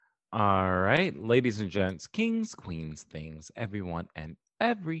All right, ladies and gents, kings, queens, things, everyone and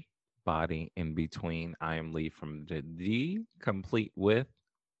everybody in between. I am Lee from the D, complete with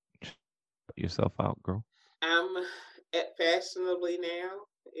Shout yourself out, girl. I'm at Fashionably now.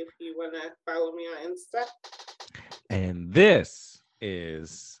 If you want to follow me on Insta. And this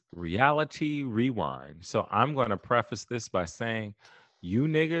is Reality Rewind. So I'm going to preface this by saying you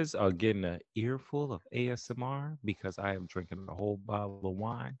niggas are getting an earful of ASMR because I am drinking a whole bottle of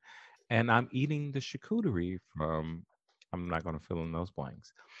wine and I'm eating the charcuterie from, I'm not going to fill in those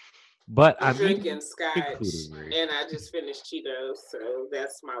blanks, but I'm I'm eating drinking scotch charcuterie. and I just finished Cheetos, so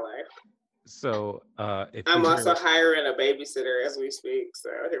that's my life. So if you I'm hear also hiring a babysitter as we speak,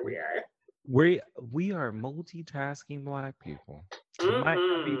 so here we are. we we are multitasking black people. It might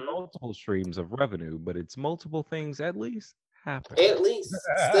not be Mm-hmm. multiple streams of revenue, but it's multiple things at least happening. At least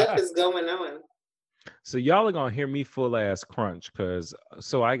stuff is going on. So y'all are gonna hear me full ass crunch because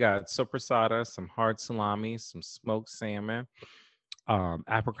so I got sopressata, some hard salami, some smoked salmon,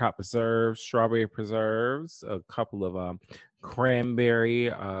 apricot preserves, strawberry preserves, a couple of cranberry,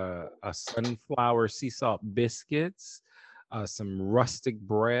 a sunflower sea salt biscuits, some rustic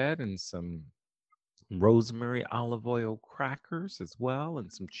bread, and some rosemary olive oil crackers as well,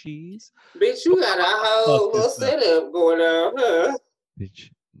 and some cheese. Bitch, So you got a we're gonna whole puff little this up. setup going on, huh? Bitch,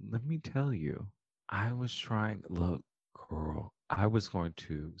 let me tell you, I was trying, look, girl, I was going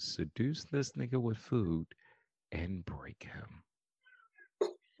to seduce this nigga with food and break him.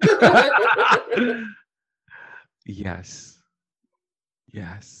 Yes.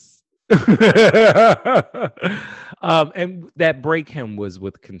 Yes. And that break him was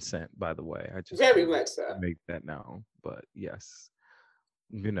with consent, by the way. I just Very want much to so. make that known. But yes,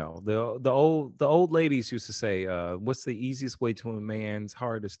 the old ladies used to say, "What's the easiest way to a man's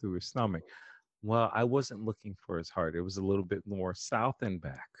heart is through his stomach." Well, I wasn't looking for his heart. It was a little bit more south and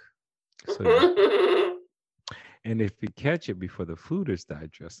back. So you, and if you catch it before the food is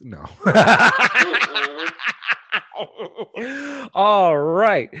digested, no. Mm-mm. All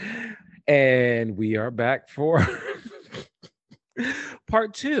right. And we are back for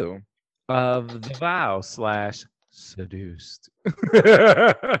part two of the vow slash seduced.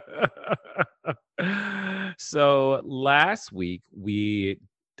 So last week we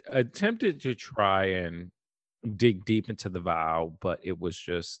attempted to try and dig deep into the vow, but it was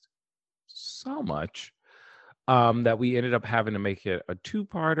just so much that we ended up having to make it a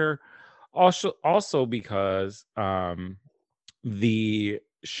two-parter. Also because the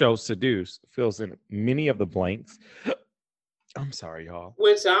show Seduce fills in many of the blanks. I'm sorry, y'all.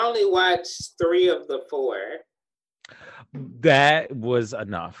 Which I only watched three of the four. That was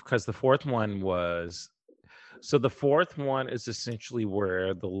enough because the fourth one was so the fourth one is essentially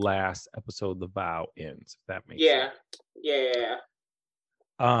where the last episode of The Vow ends, if that makes sense. Yeah.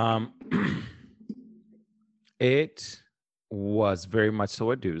 Yeah. Um it was very much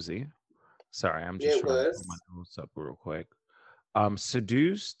so a doozy. Sorry, I'm just It trying to pull my was. notes up real quick.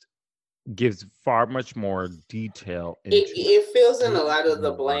 Seduced gives far much more detail into It fills in who a lot of we're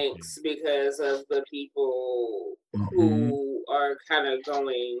the working. blanks because of the people Mhm. who are kind of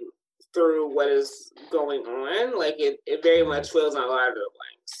going through what is going on. Like it very Right. much fills in a lot of the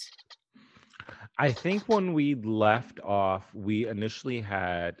blanks. I think when we left off, we initially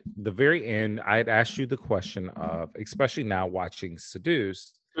had the very end. I had asked you the question of, especially now watching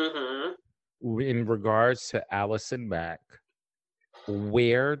Seduced, Mm-hmm. in regards to Allison Mack,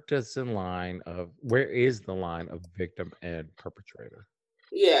 where is the line of victim and perpetrator?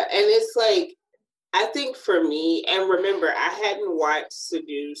 Yeah, and it's like I think for me, and remember, I hadn't watched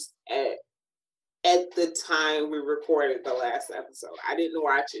Seduced at the time we recorded the last episode. I didn't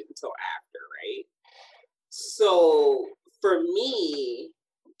watch it until after, right? So for me,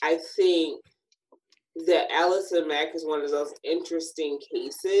 I think that Allison Mack is one of those interesting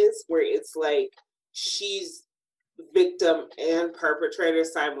cases where it's like she's victim and perpetrator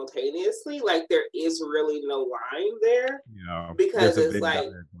simultaneously. Like there is really no line there Yeah, there's because a it's Venn like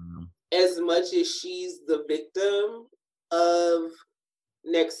diagram. as much as she's the victim of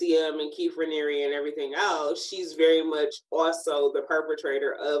Nexium and Keith Raniere and everything else, she's very much also the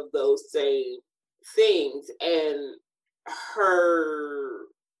perpetrator of those same things. And her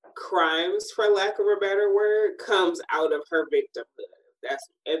crimes, for lack of a better word, comes out of her victimhood. That's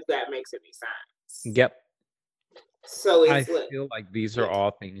if that makes any sense. Yep. So I it's like, feel like these are yeah,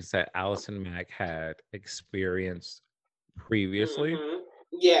 all things that Allison Mack had experienced previously.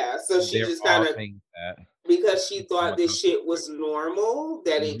 yeah. So she They're just kind all of things that because she she thought brought this up to shit was fruition. normal,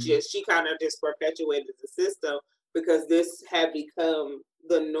 that it Mhm. just she kind of just perpetuated the system because this had become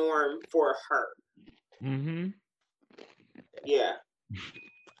the norm for her. Mhm. Yeah.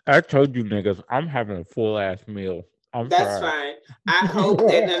 I told you niggas, I'm having a full ass meal. I'm That's sorry. fine. I hope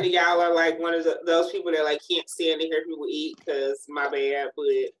that none of y'all are like one of those people that like can't stand to hear people eat, because my bad.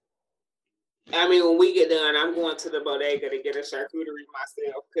 But I mean, when we get done, I'm going to the bodega to get a charcuterie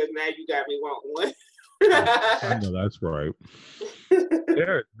myself, because now you got me wanting one. I know that's right.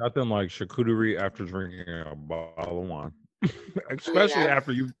 There's nothing like charcuterie after drinking a bottle of wine, especially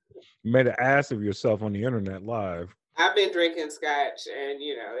after you made an ass of yourself on the internet live. I've been drinking scotch, and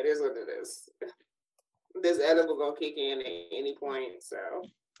you know, it is what it is. This edible gonna kick in at any point, so.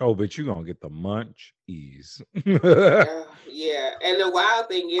 Oh, but you gonna get the munch ease. Yeah, and the wild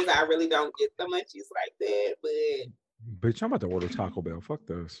thing is, I really don't get the munchies like that, but bitch, I'm about to order Taco Bell. Fuck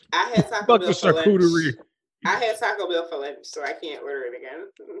this. I had Taco Bell for lunch. I had Taco Bell for lunch, so I can't order it again.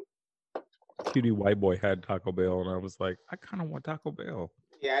 Cutie white boy had Taco Bell, and I was like, I kind of want Taco Bell.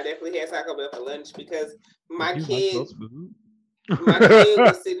 Yeah, I definitely had Taco Bell for lunch, because my kid was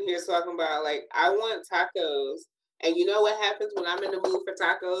sitting here talking about, like, I want tacos. And you know what happens when I'm in the mood for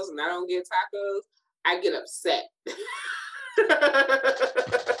tacos and I don't get tacos? I get upset.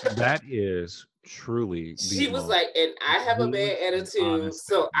 That is truly. She was like, and I have a bad attitude,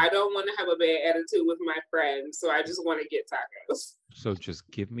 so I don't want to have a bad attitude with my friends. So I just want to get tacos. So just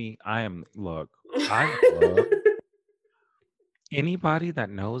give me. I love. Anybody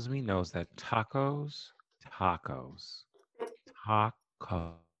that knows me knows that tacos.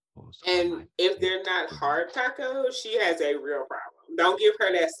 And if they're not hard tacos, she has a real problem. Don't give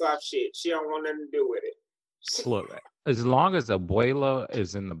her that soft shit. She don't want nothing to do with it. Look, as long as Abuela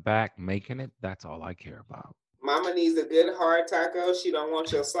is in the back making it, that's all I care about. Mama needs a good hard taco. She don't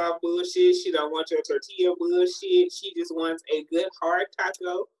want your soft bullshit. She don't want your tortilla bullshit. She just wants a good hard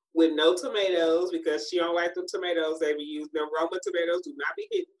taco with no tomatoes, because she don't like them tomatoes they be using. Them Roma tomatoes do not be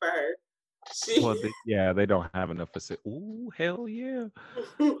hitting for her. They don't have enough for say, ooh, hell yeah.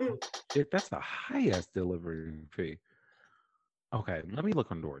 That's the highest delivery fee. Okay, let me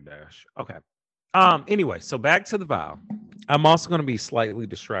look on DoorDash. Okay. Anyway, so back to the vow. I'm also going to be slightly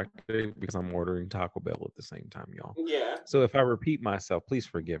distracted because I'm ordering Taco Bell at the same time, y'all. Yeah. So if I repeat myself, please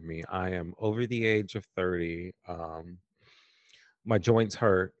forgive me. I am over the age of 30. My joints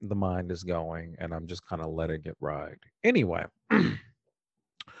hurt, the mind is going, and I'm just kind of letting it ride. Anyway.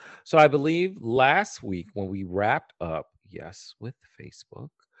 So I believe last week when we wrapped up, yes, with Facebook,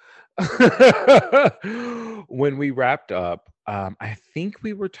 when we wrapped up, I think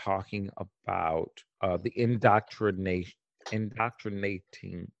we were talking about the indoctrinating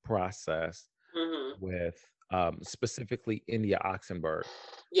process with specifically India Oxenberg.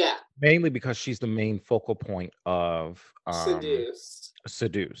 Yeah. Mainly because she's the main focal point of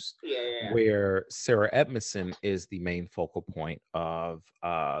Seduced. Yeah. Where Sarah Edmondson is the main focal point of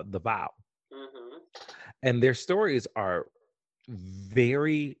The Vow. And their stories are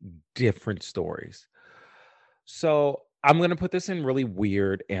very different stories. So I'm going to put this in really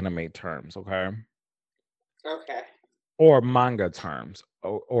weird anime terms, okay? Okay. Or manga terms,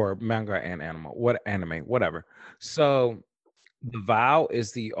 or manga and whatever. So The Vow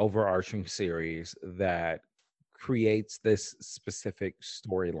is the overarching series that creates this specific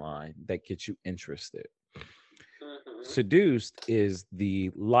storyline that gets you interested. Seduced is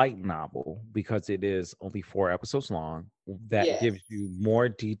the light novel because it is only 4 episodes long that gives you more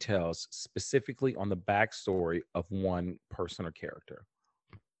details specifically on the backstory of one person or character.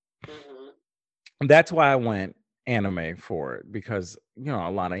 And that's why I went anime for it, because a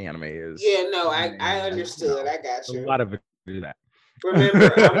lot of anime is I understood. I got you. A lot of it do that.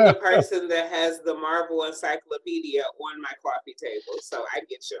 Remember, I'm the person that has the Marvel encyclopedia on my coffee table, so I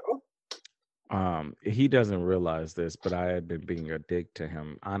get you. He doesn't realize this, but I had been being a dick to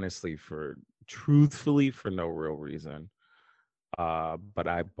him, honestly, truthfully, for no real reason. But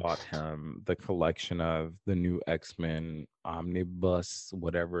I bought him the collection of the new X-Men Omnibus,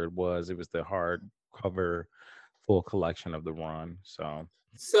 whatever it was. It was the hardcover full collection of the run. So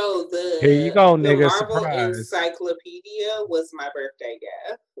here you go, nigga. Marvel surprise. Encyclopedia was my birthday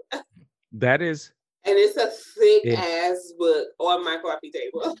gift. That is, and it's a thick ass book on my coffee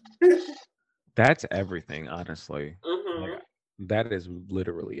table. That's everything, honestly. Like, that is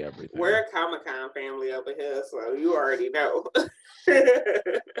literally everything. We're a Comic-Con family over here, so you already know.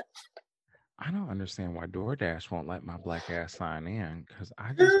 I don't understand why DoorDash won't let my black ass sign in, because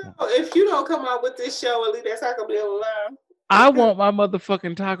I just if you don't come out with this show and leave that Taco Bell alone. I want my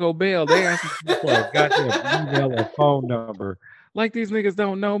motherfucking Taco Bell. They ask me for a goddamn email or phone number. Like, these niggas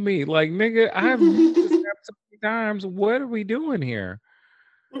don't know me. Like, nigga, I've used this app so many times. What are we doing here?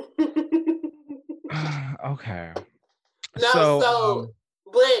 Okay. No,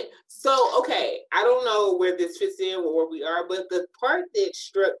 So, okay, I don't know where this fits in with where we are, but the part that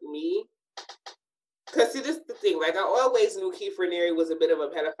struck me, because see, this is the thing, like, I always knew Keith Raniere was a bit of a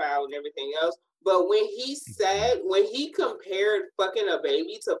pedophile and everything else, but when he compared fucking a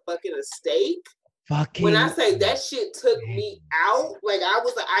baby to fucking a steak, when I say that shit took me out, like, I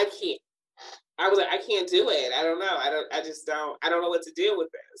was like, I can't do it. I don't know. I don't know what to do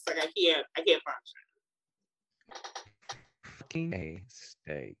with this. Like, I can't function. Fucking a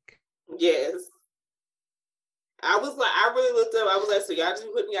steak. Yes. I was like, I really looked up. I was like, so y'all just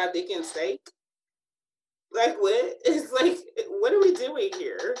putting y'all dick in steak? Like, what? It's like, what are we doing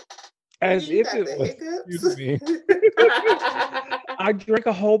here? As if it was. Excuse me. I drank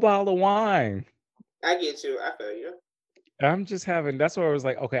a whole bottle of wine. I get you. I feel you. I'm just having. That's where I was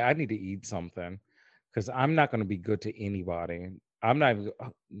like, okay, I need to eat something because I'm not going to be good to anybody. I'm not even.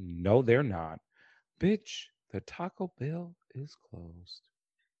 No, they're not. Bitch, the Taco Bell is closed.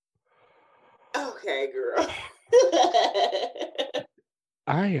 Okay, girl.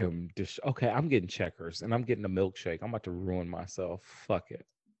 I am okay. I'm getting Checkers and I'm getting a milkshake. I'm about to ruin myself. Fuck it.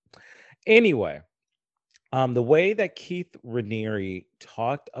 Anyway, the way that Keith Raniere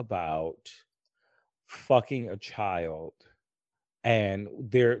talked about fucking a child and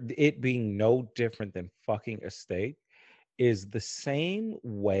it being no different than fucking a steak is the same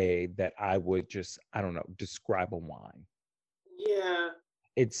way that I would just, I don't know, describe a wine. Yeah.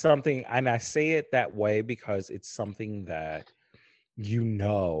 It's something, and I say it that way because it's something that you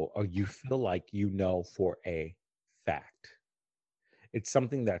know, or you feel like you know for a fact. It's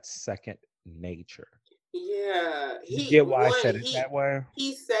something that's second nature. Yeah. You get why I said it that way?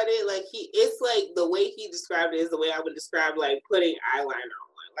 He said it like it's like the way he described it is the way I would describe like putting eyeliner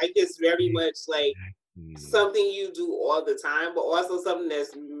on. Like it's very much like something you do all the time, but also something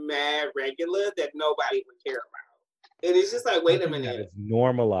that's mad regular that nobody would care about. And it's just like, wait a minute. It's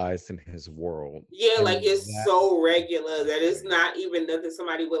normalized in his world. Yeah, like it's so regular that it's not even nothing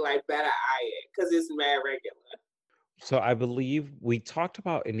somebody would like better eye it because it's mad regular. So I believe we talked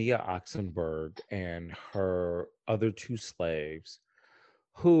about India Oxenberg and her other two slaves,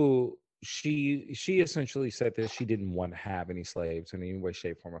 who she essentially said that she didn't want to have any slaves in any way,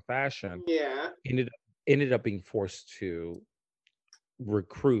 shape, form, or fashion. Yeah, ended up being forced to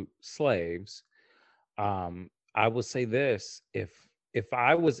recruit slaves. I will say this: if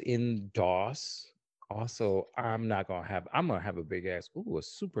I was in DOS, also I'm gonna have a big ass. Ooh, a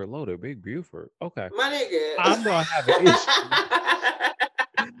super loaded Big Buford. Okay, my nigga. I'm gonna have an issue.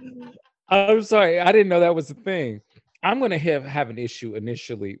 I'm sorry, I didn't know that was a thing. I'm gonna have an issue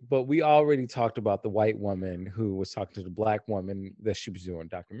initially, but we already talked about the white woman who was talking to the black woman that she was doing a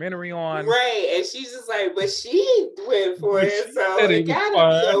documentary on. Right, and she's just like, but she went for it, so it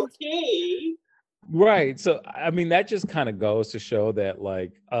gotta be okay. Right. So I mean that just kind of goes to show that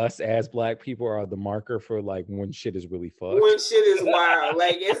like us as black people are the marker for like when shit is really fucked. When shit is wild.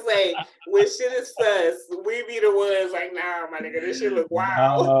 Like it's like when shit is sus, we be the ones like, nah, my nigga, this shit look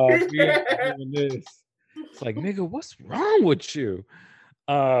wild. We ain't doing this. It's like, nigga, what's wrong with you?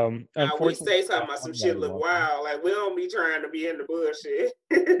 We say something about some shit look wild. Like we don't be trying to be in the bullshit.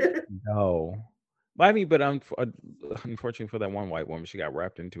 No. I mean, but unfortunately for that one white woman, she got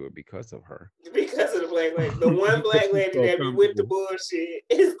wrapped into it because of her. Because of the black lady. The one black lady that be with the bullshit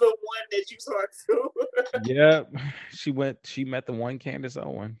is the one that you talk to. Yep. She met the one Candace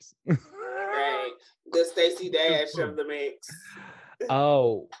Owens. Right. The Stacey Dash of the mix.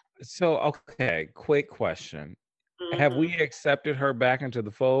 Oh, so okay, quick question. Mm-hmm. Have we accepted her back into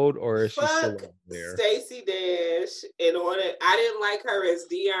the fold, or is she still there? Stacey Dash. I didn't like her as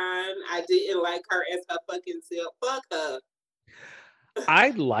Dion. I didn't like her as her fucking self. Fuck her.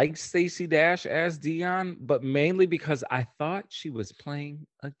 I liked Stacey Dash as Dion, but mainly because I thought she was playing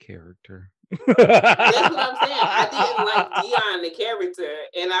a character. That's what I'm saying. I didn't like Dion the character,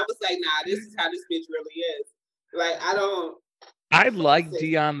 and I was like, nah, this is how this bitch really is. Like I like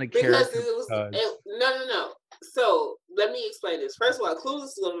Dion the character because no. So let me explain this. First of all, Clueless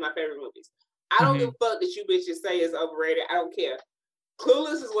is one of my favorite movies. I don't give a fuck that you bitches say it's overrated. I don't care.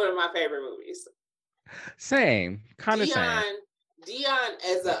 Clueless is one of my favorite movies. Same, kind of same. Dion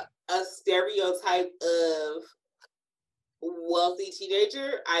as a stereotype of wealthy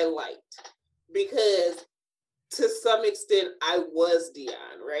teenager, I liked because to some extent I was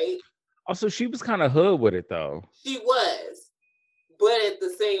Dion, right? Also, she was kind of hood with it though. She was, but at the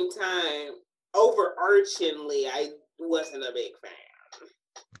same time, overarchingly, I wasn't a big fan.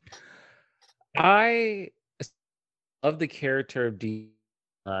 I love the character of Dion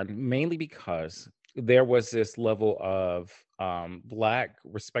mainly because there was this level of black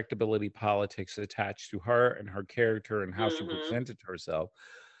respectability politics attached to her and her character and how she presented herself.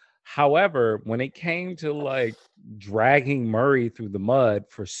 However, when it came to like dragging Murray through the mud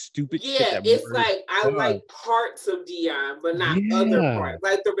for stupid shit Yeah, that it's Murray like I like does, parts of Dion, but not other yeah, parts.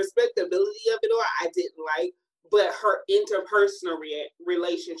 Like the respectability of it all, I didn't like, but her interpersonal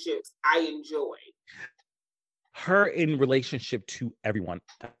relationships, I enjoyed. her in relationship to everyone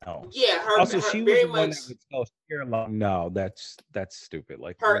else. Yeah, Also, her she was very the one much that would tell Cher, like, no, that's stupid.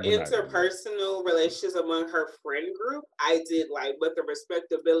 Like, her we're not doing that. interpersonal relationships among her friend group, I did like, but the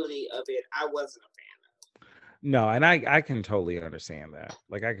respectability of it, I wasn't a fan No, and I can totally understand that.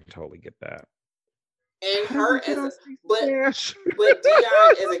 Like, I can totally get that. of. And How did we her get as a, on Stacey but Dash?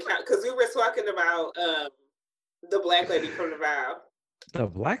 Dion as a, because we were talking about the black lady from the Vow. The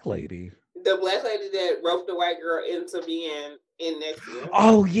black lady. The black lady that roped the white girl into being in NXIVM.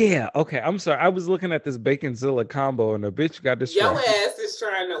 Oh yeah. Okay. I'm sorry. I was looking at this Baconzilla combo and the bitch got Your distracted. ass is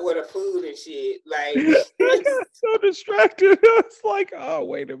trying to order food and shit. Like, I got so distracted. It's like, oh,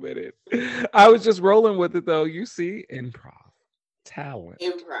 wait a minute. I was just rolling with it though. You see, improv talent.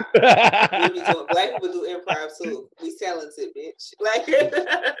 improv. We be doing, black people do improv too. We talented, bitch. Like,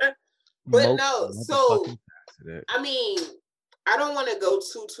 but no. So I mean, I don't want to go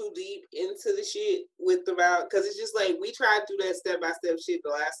too deep into the shit with the Vow, because it's just like we tried to do that step by step shit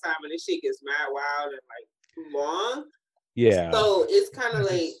the last time, and this shit gets mad wild and like long. Yeah. So it's kind of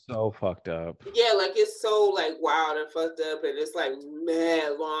like so fucked up. Yeah, like it's so like wild and fucked up, and it's like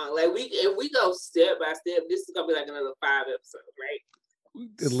mad long. Like if we go step by step, this is gonna be like another 5 episodes, right?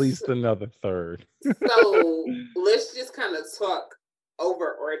 At least another third. So let's just kind of talk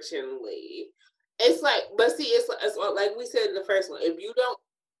overarchingly. It's like, but see, it's like we said in the first one. If you don't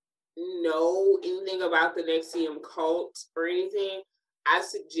know anything about the NXIVM cult or anything, I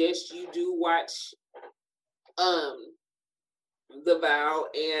suggest you do watch The Vow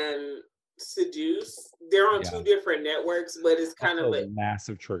and Seduce. They're on 2 different networks, but it's kind of like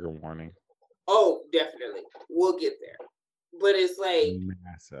massive trigger warning. Oh, definitely. We'll get there. But it's like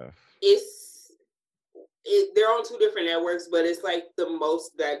massive. They're on 2 different networks, but it's like the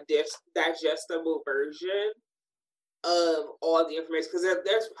most digestible version of all the information, because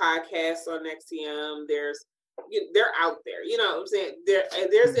there's podcasts on NXIVM. They're out there. You know what I'm saying?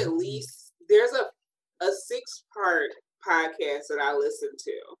 There's at least a 6-part podcast that I listened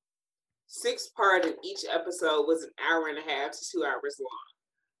to. 6-part, and each episode was an hour and a half to 2 hours long.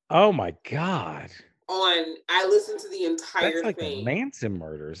 Oh my God. I listened to the entire that's like thing. The Manson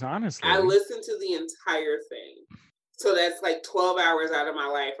murders, honestly. I listened to the entire thing. So that's like 12 hours out of my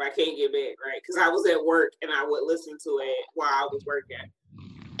life I can't get back, right? Because I was at work and I would listen to it while I was working.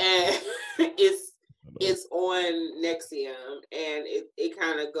 And it's on NXIVM, and it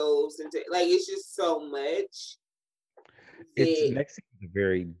kind of goes into, like, it's just so much. NXIVM is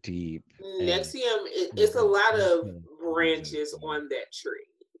very deep. NXIVM, it's a lot of branches on that tree.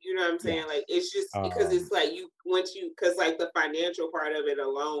 You know what I'm saying? Yeah. Like, it's just because it's like because like the financial part of it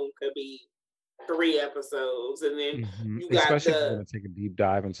alone could be 3 episodes, and then you got especially if you're going to take a deep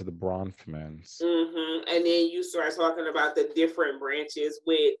dive into the Bronfmans. And then you start talking about the different branches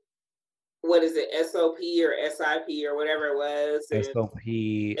with, what is it, SOP or SIP or whatever it was. SOP,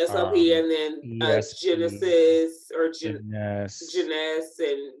 and then Genesis or Jeunesse,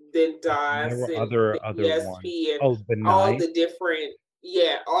 and then DOS, and other ESP, ones. And all the different,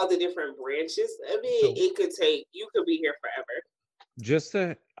 all the different branches. I mean, you could be here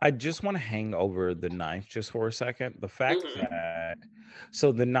forever. I just want to hang over The Knife just for a second. The fact that,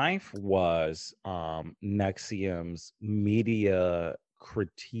 so The Knife was NXIVM's media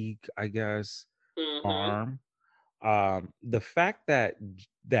critique, I guess, arm. The fact that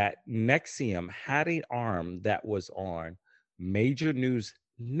NXIVM had an arm that was on major news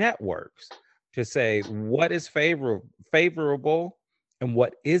networks to say what is favorable and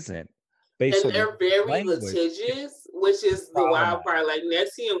what isn't, based and they're very litigious, which is the wild part. Like,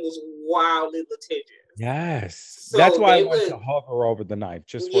 NXIVM was wildly litigious. Yes, so that's why I want to hover over The Knife.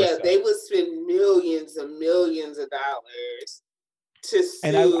 Just for a second. They would spend millions and millions of dollars to sue.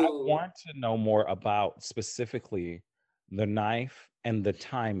 And I want to know more about specifically The Knife and the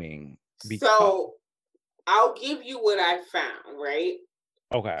timing. So I'll give you what I found, right?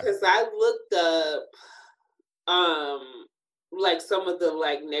 Okay. Because I looked up like some of the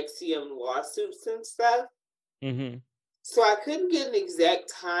like NXIVM lawsuits and stuff. So I couldn't get an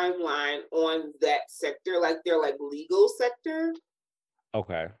exact timeline on that sector, like their like legal sector.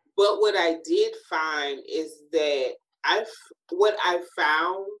 Okay. But what I did find is that what I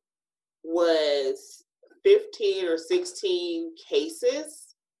found was 15 or 16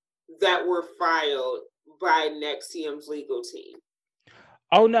 cases that were filed by NXIVM's legal team.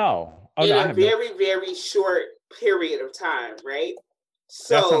 Oh no! In a very, very short period of time, right?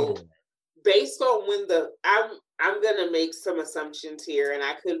 That sounds So good. based on when I'm gonna make some assumptions here, and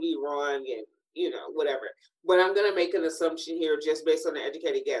I could be wrong, and whatever. But I'm gonna make an assumption here just based on the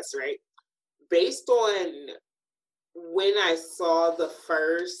educated guess, right? Based on when I saw the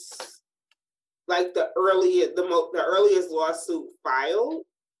first, like the earliest lawsuit filed,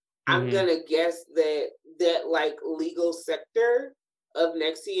 I'm Mm-hmm. gonna guess that like legal sector of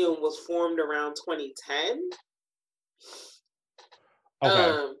NXIVM was formed around 2010.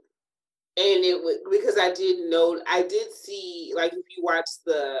 Okay. And it was because I did see, like, if you watch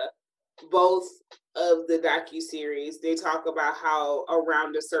both of the docuseries, they talk about how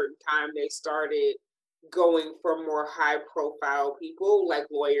around a certain time they started going for more high profile people like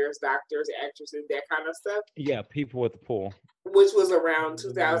lawyers, doctors, actresses, that kind of stuff, Yeah, people with the pool. which was around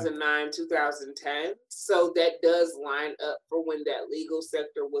 2009, 2010. So that does line up for when that legal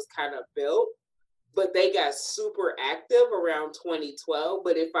sector was kind of built, but they got super active around 2012.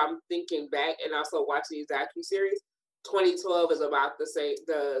 But if I'm thinking back and also watching these docuseries, 2012 is about the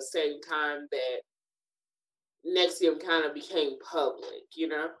same time that NXIVM kind of became public,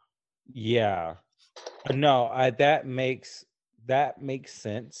 Yeah. No, that makes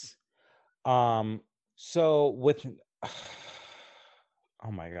sense. Um, so with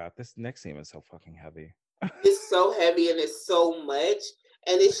oh my god, this next theme is so fucking heavy. It's so heavy and it's so much,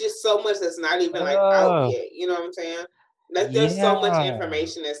 and it's just so much that's not even like out Oh, yet. You know what I'm saying? Like there's so much yeah.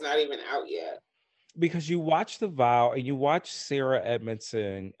 information that's not even out yet. Because you watch The Vow and you watch Sarah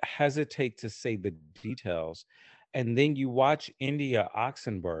Edmondson hesitate to say the details, and then you watch India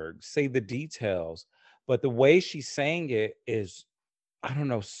Oxenberg say the details, but the way she's saying it is, I don't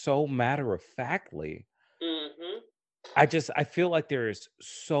know, so matter of factly. Hmm. I feel like there is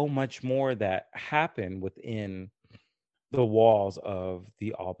so much more that happened within the walls of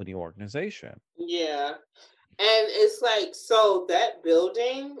the Albany organization. Yeah. And it's like, so that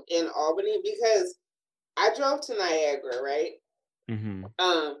building in Albany, because I drove to Niagara, right? Hmm.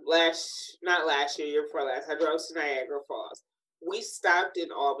 Not last year, year before last, I drove to Niagara Falls. We stopped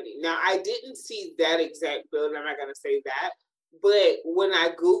in Albany. Now, I didn't see that exact building. I'm not going to say that. But when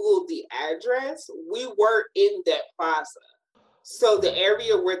I Googled the address, we were in that plaza. So the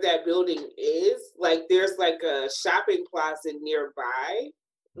area where that building is, like, there's like a shopping plaza nearby,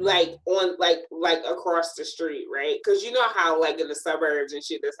 like on like across the street, right? Because you know how like in the suburbs and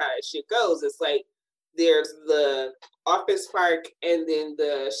shit, that's how that shit goes. It's like there's the office park and then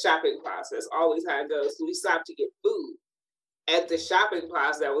the shopping plaza. It's always how it goes. So we stopped to get food at the shopping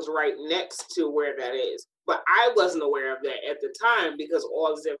plaza that was right next to where that is. But I wasn't aware of that at the time because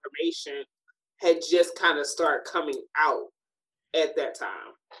all this information had just kind of started coming out at that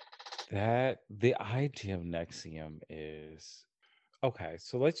time. That the idea of Nexium is okay.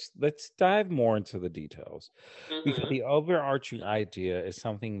 So let's dive more into the details, because Mm-hmm. the overarching idea is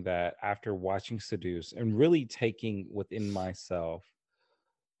something that after watching Seduce and really taking within myself,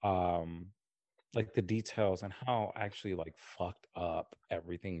 um, like the details and how actually like fucked up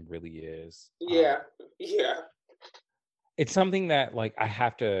everything really is. Yeah, yeah, It's something that like I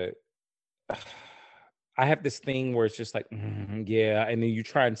have to I have this thing where it's just like, yeah, and then you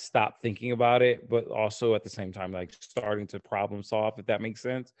try and stop thinking about it, but also at the same time, like starting to problem solve, if that makes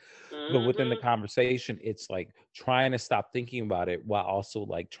sense. But within the mm-hmm. conversation, it's like trying to stop thinking about it while also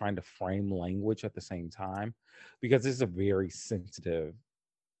like trying to frame language at the same time, because it's a very sensitive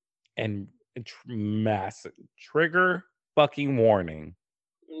and massive trigger fucking warning.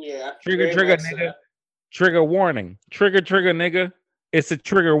 Yeah, Trigger, very trigger, much so. nigga. Trigger warning. Trigger, trigger, nigga. It's a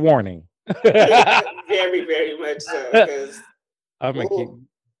trigger warning. Very, very much so. Because, I'm gonna keep.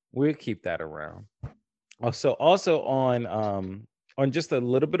 We'll keep that around. Also on just a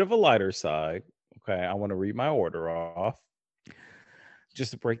little bit of a lighter side. Okay, I want to read my order off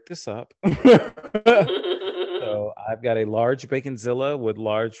just to break this up. So I've got a large baconzilla with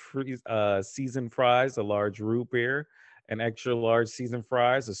large seasoned fries, a large root beer, an extra large seasoned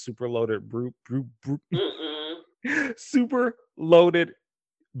fries, a super loaded super loaded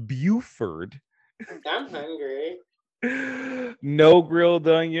Buford. I'm hungry. No grilled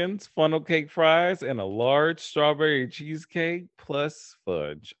onions, funnel cake fries, and a large strawberry cheesecake plus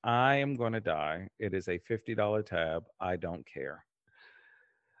fudge. I am going to die. It is a $50 tab. I don't care.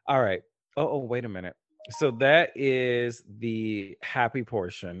 All right. Oh, wait a minute. So that is the happy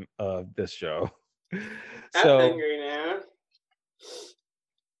portion of this show. I'm So hungry now.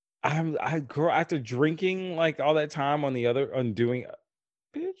 I girl, after drinking like all that time on doing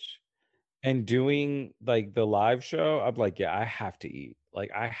bitch and doing like the live show, I'm like, yeah, I have to eat.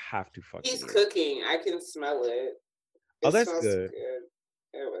 Like I have to fucking He's eat. cooking. I can smell it. Oh, It that's smells good.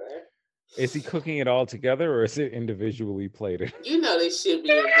 good over there. Is he cooking it all together or is it individually plated? You know this shit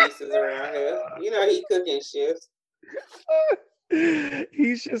be in pieces around here. You know he cooking shifts.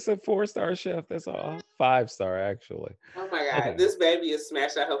 He's just a 4-star chef. That's all. 5-star, actually. Oh my God. Okay. This baby is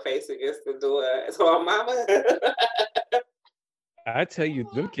smashed out her face against the door. So our mama. I tell you,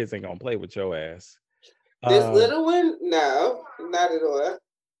 them kids ain't gonna play with your ass. This little one? No, not at all.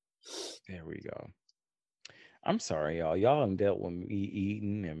 There we go. I'm sorry, y'all. Y'all done dealt with me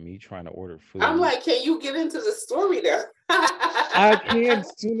eating and me trying to order food. I'm like, can you get into the story now? I can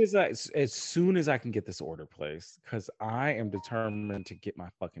as soon as I can get this order placed, because I am determined to get my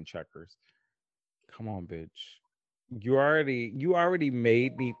fucking checkers. Come on, bitch. You already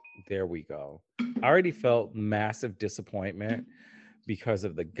made me. There we go. I already felt massive disappointment because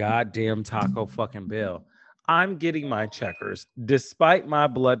of the goddamn Taco fucking Bell. I'm getting my checkers despite my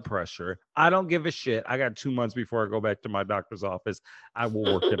blood pressure. I don't give a shit. I got 2 months before I go back to my doctor's office. I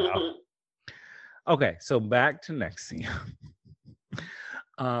will work it out. Okay, so back to Nexium.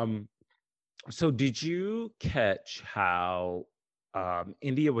 So did you catch how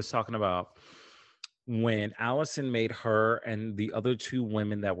India was talking about when Allison made her and the other 2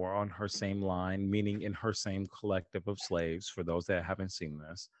 women that were on her same line, meaning in her same collective of slaves, for those that haven't seen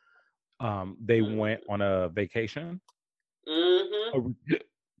this, they went on a vacation? A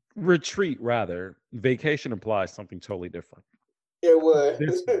retreat, rather. Vacation implies something totally different. It was.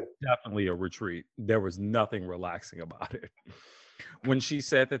 This was definitely a retreat. There was nothing relaxing about it. When she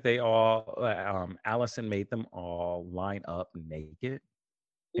said that they all, Allison made them all line up naked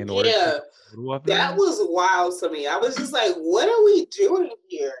in order to take a photo of that them. was wild to me. I was just like, what are we doing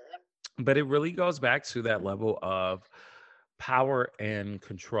here? But it really goes back to that level of power and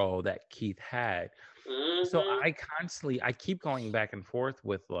control that Keith had. So I keep going back and forth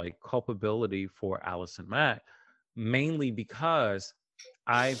with like culpability for Allison Mack, mainly because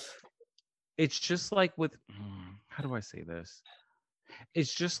it's just like with, how do I say this?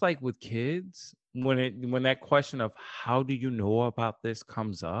 It's just like with kids when that question of how do you know about this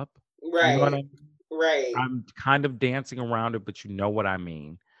comes up. Right. You know what I mean? Right. I'm kind of dancing around it, but you know what I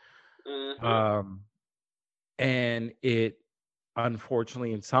mean. And it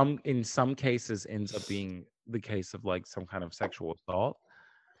unfortunately in some cases ends up being the case of like some kind of sexual assault.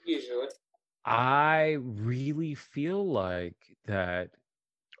 Usually. I really feel like that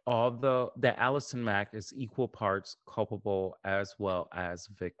although that Allison Mack is equal parts culpable as well as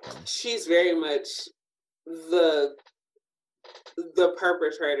victim. She's very much the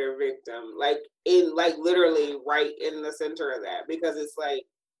perpetrator victim, like literally right in the center of that, because it's like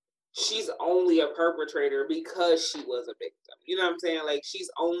she's only a perpetrator because she was a victim. You know what I'm saying? Like she's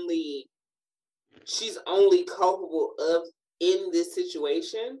only culpable of in this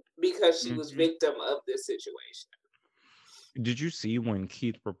situation because she was victim of this situation. Did you see when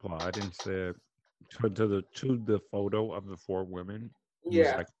Keith replied and said to the photo of the 4 women? He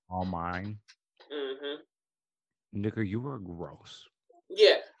was like, all mine. Nigga, you were gross.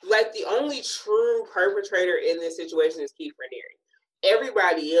 Yeah, like the only true perpetrator in this situation is Keith Raniere.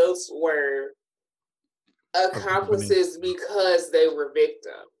 Everybody else were accomplices because they were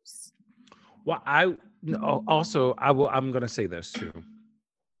victims. Well, I'm gonna say this too.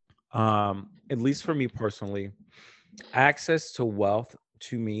 At least for me personally, access to wealth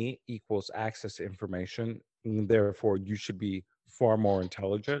to me equals access to information. And therefore, you should be far more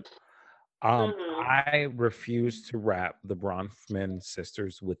intelligent. I refuse to wrap the Bronfman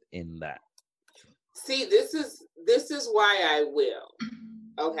sisters within that. See, this is why I will.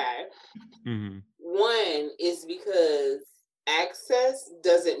 Okay. One is because access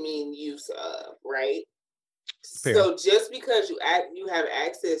doesn't mean use of, right? Fair. So just because you have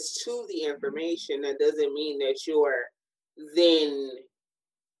access to the information, that doesn't mean that you're then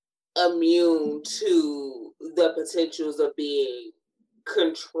immune to the potentials of being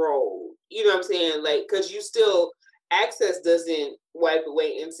controlled. You know what I'm saying? Like, because you still, access doesn't wipe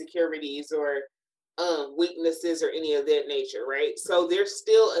away insecurities or weaknesses or any of that nature, right? So there's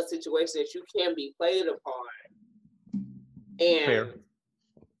still a situation that you can be played upon and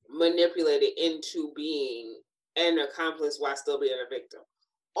manipulated into being an accomplice while still being a victim.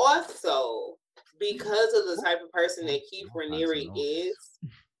 Also, because of the type of person that Keith Raniere is,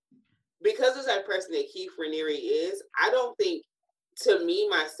 I don't think, to me,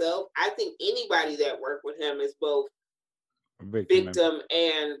 myself, I think anybody that worked with him is both victim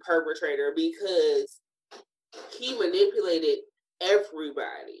and perpetrator, because he manipulated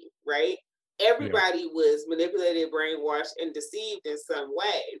everybody, right? Everybody was manipulated, brainwashed, and deceived in some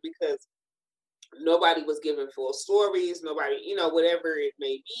way, because nobody was given full stories, nobody, whatever it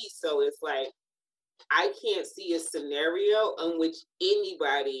may be. So it's like, I can't see a scenario in which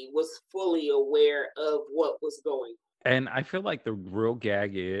anybody was fully aware of what was going on. And I feel like the real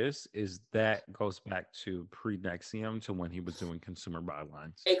gag is that goes back to pre-Nexium, to when he was doing consumer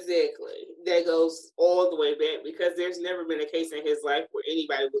bylines. Exactly. That goes all the way back, because there's never been a case in his life where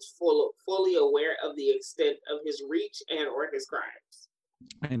anybody was fully aware of the extent of his reach and or his crimes.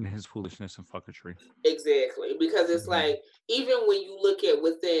 And his foolishness and fucketry. Exactly. Because it's Mhm. like, even when you look at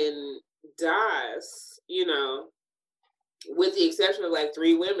within DOS, you know, with the exception of like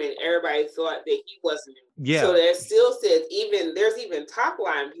 3 women, everybody thought that he wasn't. So Yeah. that still says there's even top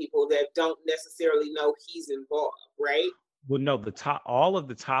line people that don't necessarily know he's involved, right? Well, no, all of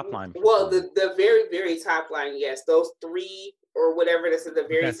the top line Well, people, the very, very top line, yes. Those 3 or whatever that's at the but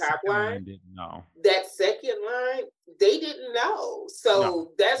very that top second line, line didn't know. that second line, they didn't know. No,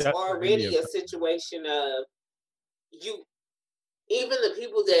 So that's that's where India already a situation of you, even the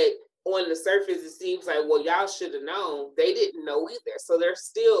people that on the surface it seems like, well, y'all should have known, they didn't know either. So they're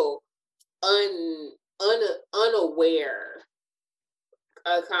still unaware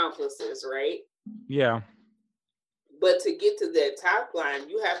accomplices, right? yeah. But to get to that top line,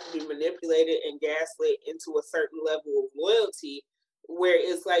 you have to be manipulated and gaslit into a certain level of loyalty, where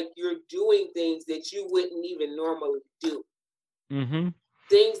it's like you're doing things that you wouldn't even normally do. Mm-hmm.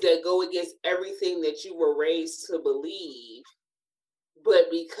 Things that go against everything that you were raised to believe.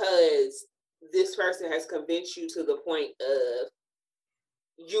 But because this person has convinced you to the point of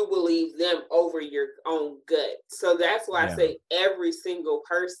you believe them over your own gut. So that's why I Yeah. say every single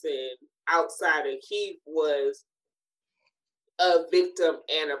person outside of Keith was a victim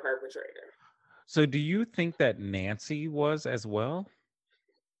and a perpetrator. So do you think that Nancy was as well?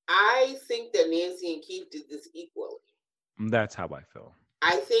 I think that Nancy and Keith did this equally. That's how I feel.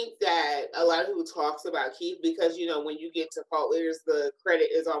 I think that a lot of people talks about Keith because, you know, when you get to cult leaders, the credit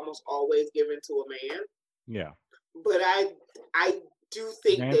is almost always given to a man. Yeah. But I do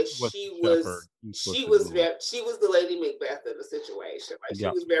think Nancy that was she the shepherd. she was the Lady Macbeth in the situation. Like, she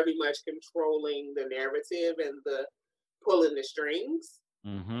Yep. was very much controlling the narrative and the pulling the strings.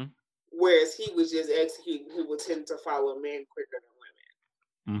 Mm-hmm. Whereas he was just executing, who would tend to follow men quicker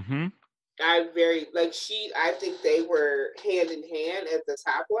than women. Mm-hmm. I think they were hand in hand at the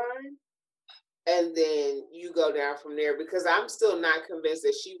top line. And then you go down from there, because I'm still not convinced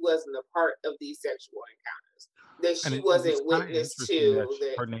that she wasn't a part of these sexual encounters. That And she it's wasn't kind of witness interesting that to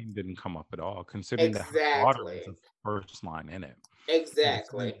that. her name didn't come up at all, considering that her daughter was Exactly. the first line in it.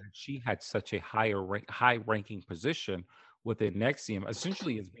 Exactly. Considering that she had such a high-ranking position within Nexium,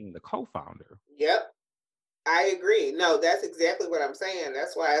 essentially as being the co-founder. Yep. I agree. No, that's exactly what I'm saying.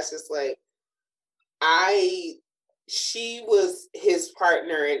 That's why it's just like, she was his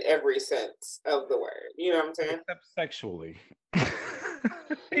partner in every sense of the word. You know what I'm saying? Except sexually.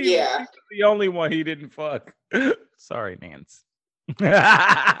 Yeah. He was the only one he didn't fuck. Sorry, Nance.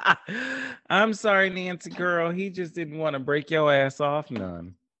 I'm sorry, Nancy girl. He just didn't want to break your ass off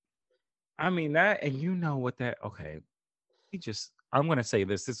none. I mean that, and you know what that, okay. I'm gonna say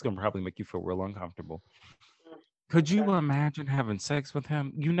this. This is gonna probably make you feel real uncomfortable. Could you imagine having sex with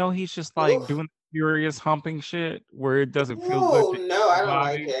him? You know, he's just like Oof. doing furious humping shit where it doesn't feel good Oh to no, I don't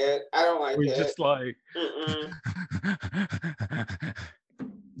like anybody. it. I don't like Where he's it. just like,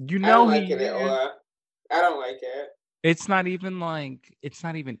 you I don't know, like he it at is. all. I don't like it. It's not even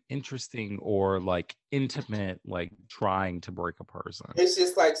interesting or like intimate, like trying to break a person. It's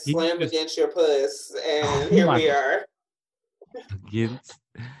just like He's slam just, against your puss, oh and here my we God, are.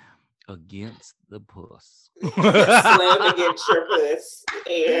 against the puss. Slam against your puss,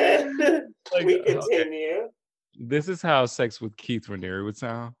 and Like, we okay. continue. This is how sex with Keith Raniere would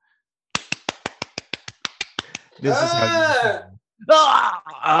sound. This is how you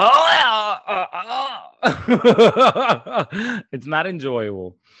it's not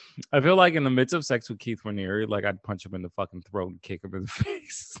enjoyable. I feel like in the midst of sex with Keith Raniere, like I'd punch him in the fucking throat and kick him in the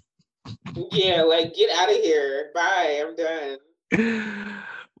face. Yeah, like, get out of here. Bye. I'm done.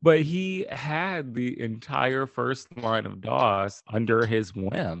 But he had the entire first line of DOS under his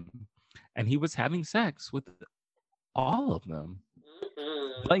whim, and he was having sex with all of them.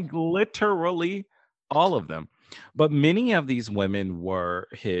 Mm-hmm. Like literally all of them. But many of these women were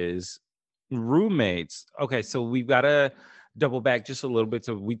his roommates. Okay, so we've got to double back just a little bit.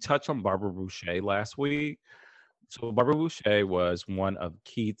 So we touched on Barbara Boucher last week. So Barbara Boucher was one of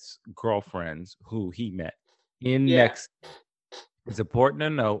Keith's girlfriends who he met in Nexium. It's important to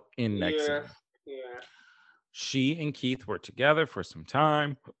note, in Nexium. Yeah. She and Keith were together for some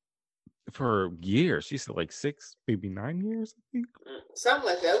time. For years. She said like 6, maybe 9 years, I think. Something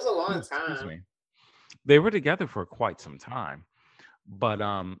like that. It was a long time. Excuse me. They were together for quite some time. But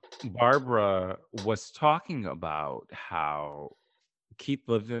Barbara was talking about how Keith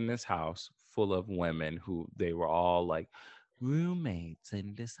lived in this house full of women who they were all like roommates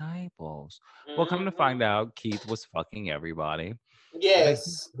and disciples. Well, come to Mm-hmm. find out, Keith was fucking everybody. But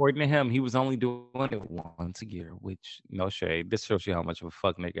Yes. according to him, he was only doing it once a year, which no shade. This shows you how much of a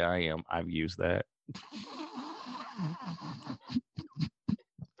fuck nigga I am. I've used that.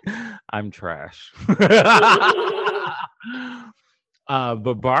 I'm trash.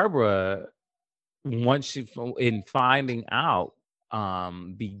 But Barbara, once in finding out,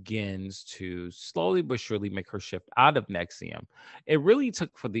 begins to slowly but surely make her shift out of Nexium. It really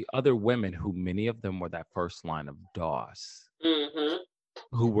took for the other women, who many of them were that first line of DOS, Mm-hmm.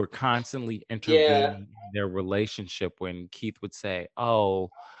 who were constantly Yeah. intervening in their relationship when Keith would say, "Oh,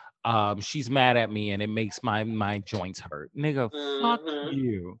 she's mad at me and it makes my joints hurt." Nigga, fuck Mm-hmm.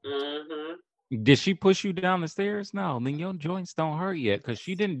 you. Mm-hmm. Did she push you down the stairs? No, then your joints don't hurt yet because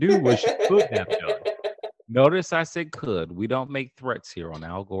she didn't do what she could have done. Notice I said could. We don't make threats here on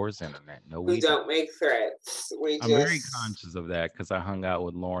Al Gore's internet. No, We we don't. don't make threats. We I'm very just conscious of that because I hung out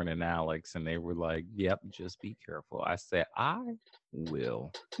with Lauren and Alex and they were like, yep, just be careful. I said, I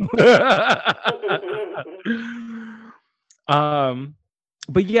will. um,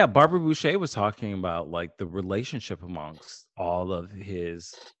 but yeah, Barbara Boucher was talking about like the relationship amongst all of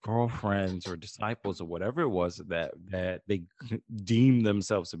his girlfriends or disciples or whatever it was that they deemed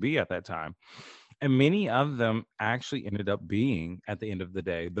themselves to be at that time. And many of them actually ended up being, at the end of the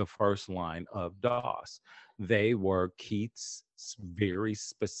day, the first line of DOS. They were Keith's very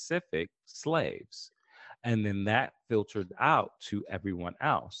specific slaves. And then that filtered out to everyone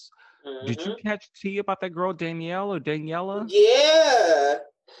else. Did you mm-hmm. catch tea about that girl Danielle or Daniela? Yeah.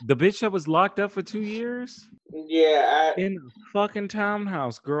 The bitch that was locked up for 2 years Yeah. in a fucking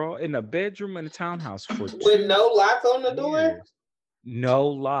townhouse, girl, in a bedroom in a townhouse for With two no lock on the door. years. No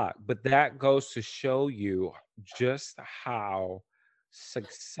lock. But that goes to show you just how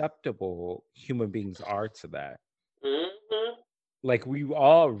susceptible human beings are to that. Mm-hmm. Like we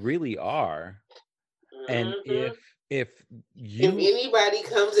all really are. And Mm-hmm. if If you anybody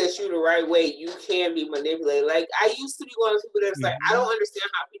comes at you the right way, you can be manipulated. Like I used to be one of those people that's like, I don't Mhm.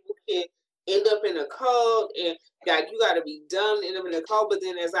 understand how people can end up in a cult and like you got to be dumb to end up in a cult. But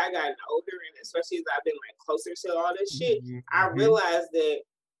then as I got older and especially as I've been like closer to all this shit, I Mhm. realized that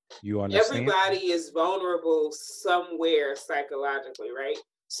You understand? everybody is vulnerable somewhere psychologically, right?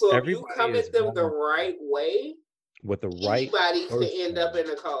 So if you Everybody come is at them the vulnerable right way, with the right anybody could end up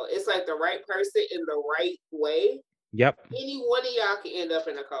person. in a cult. It's like the right person in the right way, Yep. any one of y'all can end up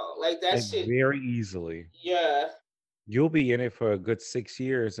in a cult. Like that Like shit. very easily. Yeah. You'll be in it for a good 6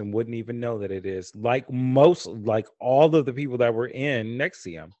 years and wouldn't even know that it is. Like all of the people that were in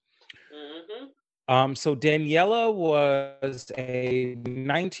Nexium. Mm-hmm. So Daniela was a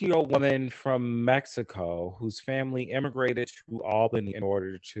 19-year-old woman from Mexico whose family immigrated to Albany in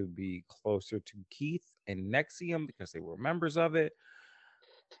order to be closer to Keith and Nexium because they were members of it.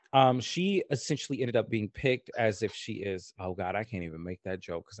 She essentially ended up being picked as if she is, oh God, I can't even make that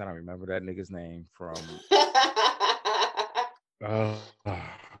joke because I don't remember that nigga's name from oh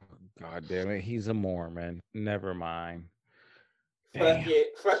God damn it. He's a Mormon. Never mind. Fuck Damn. it.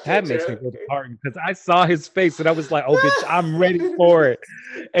 Fuck That that makes me joke. go disheartened because I saw his face and I was like, oh, bitch, I'm ready for it.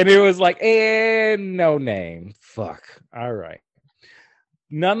 And it was like, and no name. Fuck. All right.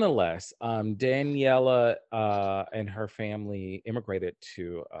 Nonetheless, Daniela and her family immigrated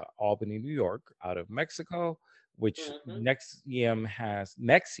to Albany, New York, out of Mexico, which Mm-hmm.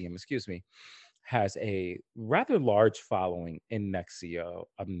 Nexium, excuse me, has a rather large following in Nexio,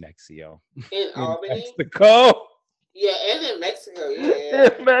 In in Albany. Mexico. Yeah, and in Mexico, yeah.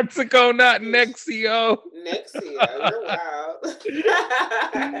 In Mexico, not Nexio. Nexia, you're wild.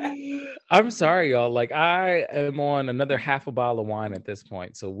 I'm sorry, y'all. Like, I am on another half a bottle of wine at this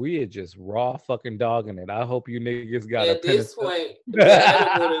point, so we are just raw fucking dogging it. I hope you niggas got a At this penicillin. point, the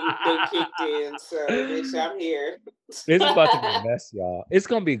edible done kicked in, so bitch, I'm here. It's about to be a mess, y'all. It's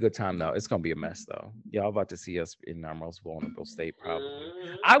gonna be a good time though. It's gonna be a mess though. Y'all about to see us in our most vulnerable state, probably.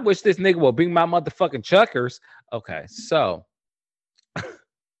 Mm-hmm. I wish this nigga would bring my motherfucking chuckers. Okay, so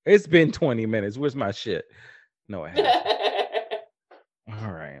it's been 20 minutes. Where's my shit? No, it hasn't.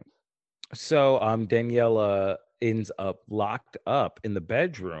 All right. So Daniela ends up locked up in the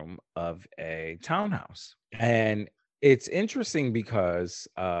bedroom of a townhouse. And it's interesting because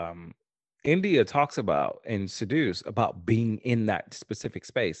India talks about and Seduce about being in that specific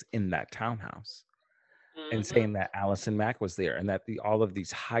space in that townhouse and Mm-hmm. saying that Allison Mack was there and that all of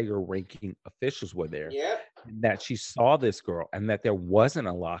these higher ranking officials were there, Yep. and that she saw this girl and that there wasn't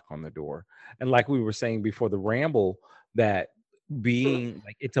a lock on the door. And like we were saying before the ramble, that being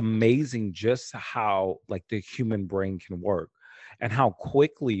like, it's amazing just how like the human brain can work and how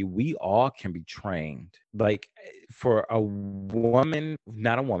quickly we all can be trained. Like for a woman,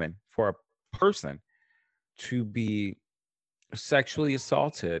 not a woman, for a person to be sexually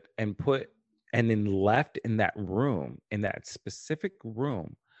assaulted and put and then left in that room, in that specific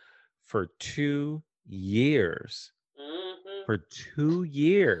room for 2 years, Mm-hmm. for 2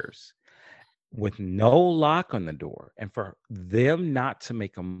 years with no lock on the door, and for them not to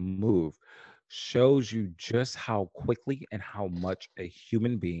make a move shows you just how quickly and how much a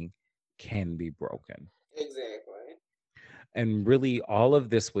human being can be broken. Exactly. And really, all of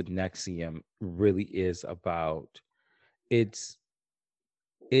this with Nexium really is about it's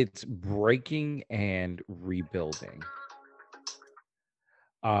it's breaking and rebuilding.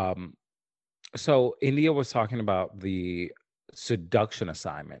 Um, so India was talking about the seduction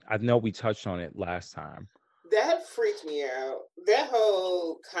assignment. I know we touched on it last time. That freaked me out. That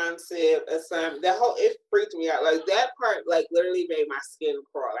whole concept assignment, that whole it freaked me out. Like that part, like literally made my skin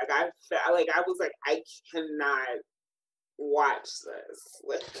crawl. Like I felt like I was like, I cannot watch this.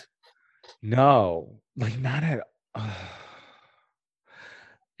 Like, No, like not at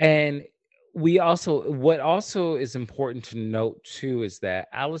and we also what also is important to note too is that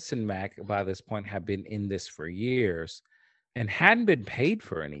Allison Mack by this point had been in this for years and hadn't been paid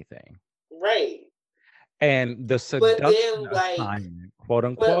for anything. right. And the But seduction then like, assignment, quote but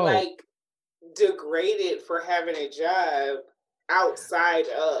unquote. like degraded for having a job outside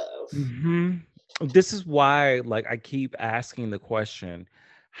of. Mhm. This is why, like, I keep asking the question,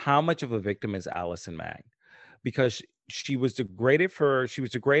 how much of a victim is Allison Mack? Because she was degraded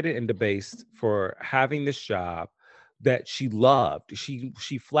and debased for having this job that she loved.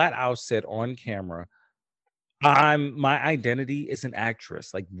 She flat out said on camera, my identity is an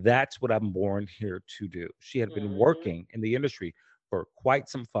actress. Like that's what I'm born here to do. She had been Mm-hmm. working in the industry for quite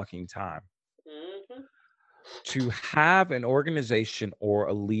some fucking time. Mm-hmm. To have an organization or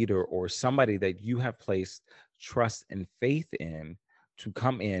a leader or somebody that you have placed trust and faith in to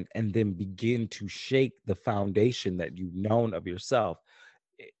come in and then begin to shake the foundation that you've known of yourself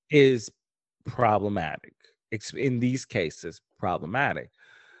is problematic. In these cases, problematic.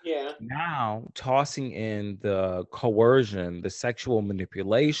 Yeah. Now, tossing in the coercion, the sexual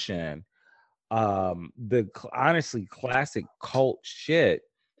manipulation, honestly classic cult shit.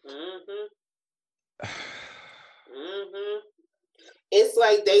 Mm-hmm. Mm-hmm. It's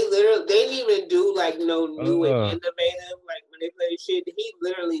like they didn't even do like no new and uh, innovative like manipulative shit. He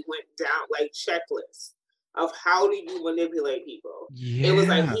literally went down like checklists of how do you manipulate people. It was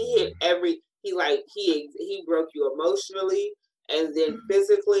like yeah. he hit every he broke you emotionally and then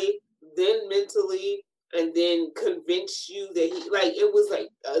physically, then mentally, and then convinced you that he like it was like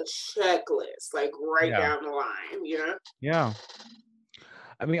a checklist, like right Yeah. down the line, you know? Yeah.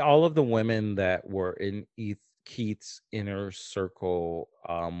 I mean, all of the women that were in Keith's inner circle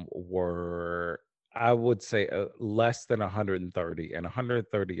were, I would say, less than 130, and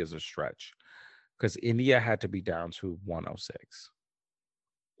 130 is a stretch because India had to be down to 106,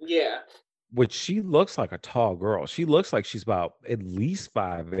 Yeah. which she looks like a tall girl. She looks like she's about at least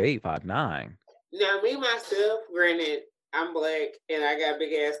 5'8", 5'9". Now, me myself, granted, I'm black and I got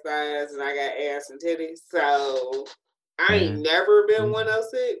big ass thighs and I got ass and titties, so I ain't never been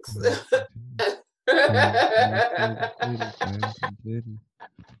 106.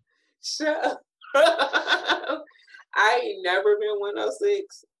 Shut up. I ain't never been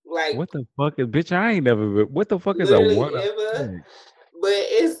 106. Like What the fuck is bitch? I ain't never been. What the fuck is a literally one? ever. But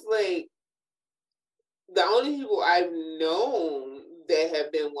it's like the only people I've known that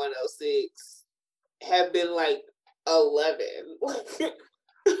have been 106 have been like 11.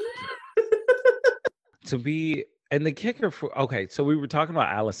 To be and the kicker for okay, so we were talking about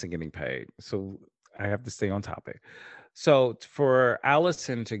Allison getting paid, so I have to stay on topic. So for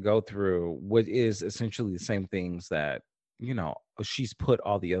Allison to go through what is essentially the same things that she's put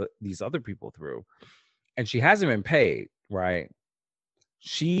all these other people through, and she hasn't been paid, right?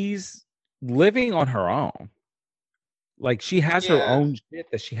 She's living on her own. Like she has her Yeah. own shit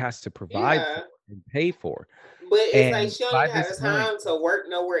that she has to provide for Yeah. and pay for. But it's like And she don't by even have this the point, time to work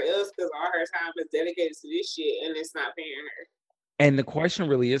nowhere else because all her time is dedicated to this shit and it's not paying her. and the question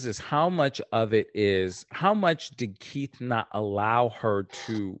really is how much did Keith not allow her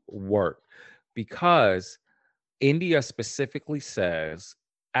to work? Because India specifically says,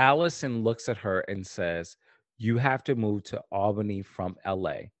 Allison looks at her and says, you have to move to Albany from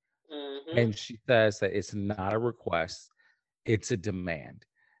LA. Mm-hmm. And she says that it's not a request, it's a demand.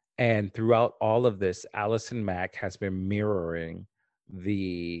 And throughout all of this, Allison Mack has been mirroring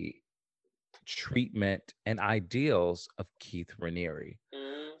the treatment and ideals of Keith Raniere.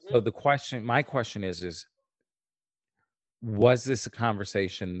 So Mm-hmm. my question is, was this a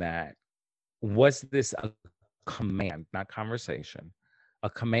conversation that was this a command, not conversation, a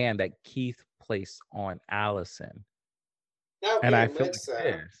command that Keith placed on Allison? Oh, And I very feel much like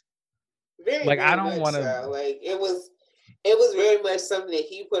it so. is. Very, Like I very don't much want to. so. Like it was very much something that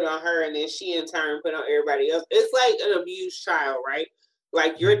he put on her, and then she in turn put on everybody else. It's like an abused child, right?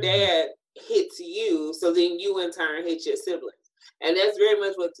 Like your Yeah. dad hits you, so then you in turn hit your siblings, and that's very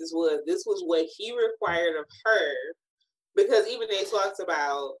much what this was. This was what he required of her, because even they talked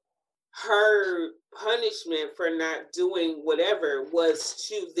about her punishment for not doing whatever was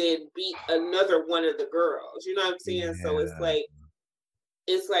to then beat another one of the girls. You know what I'm saying? So Yeah.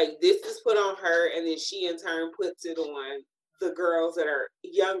 it's like this is put on her, and then she in turn puts it on the girls that are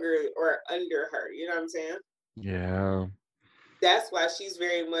younger or under her. You know what I'm saying? Yeah. That's why she's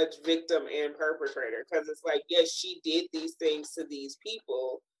very much victim and perpetrator, because it's like, yes, she did these things to these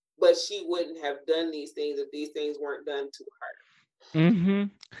people, but she wouldn't have done these things if these things weren't done to Mm-hmm.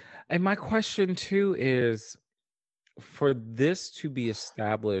 And my question too is, for this to be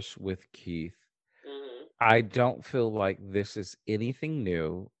established with Keith, her. Hmm. I don't feel like this is anything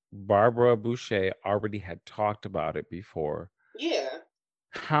new. Barbara Boucher already had talked about it before. Yeah,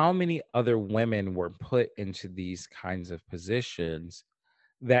 How many other women were put into these kinds of positions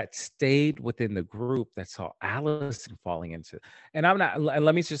that stayed within the group that saw Allison falling into? And I'm not, and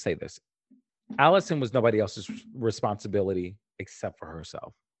let me just say this: Allison was nobody else's responsibility except for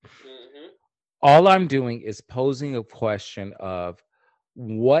herself. hmm, All I'm doing is posing a question of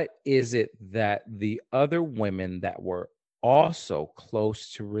what is it that the other women that were also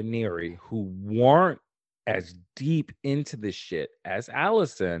close to Raniere, who weren't as deep into this shit as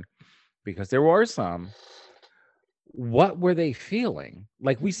Allison, because there were some, what were they feeling?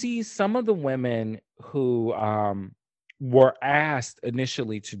 Like we see some of the women who were asked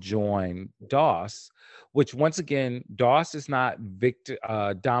initially to join DOS, which once again, DOS is not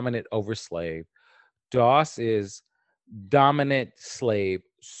dominant over slave. DOS is dominant slave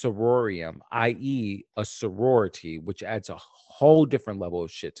sororium, i.e., a sorority, which adds a whole different level of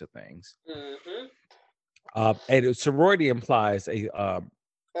shit to things. hmm. And a sorority implies a A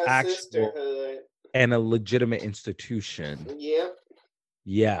actual sisterhood. and a legitimate institution. Yep.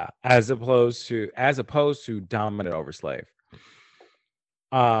 Yeah, as opposed to dominant over slave.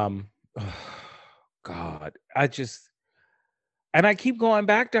 Um, God, I keep going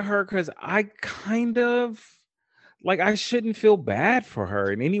back to her because I kind of like I shouldn't feel bad for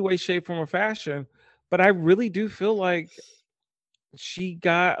her in any way, shape, form, or fashion, but I really do feel like she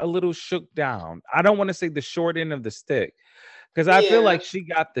got a little shook down. I don't want to say the short end of the stick because I feel Yeah. like she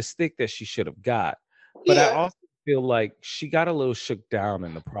got the stick that she should have got, but I Yeah. also feel like she got a little shook down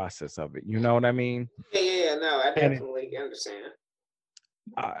in the process of it. You know what I mean? Yeah. Yeah. Yeah. No, I And definitely understand.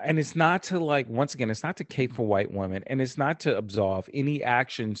 and it's not to like once again, it's not to cape for white women, and it's not to absolve any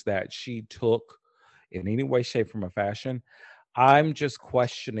actions that she took in any way, shape, form, or fashion. I'm just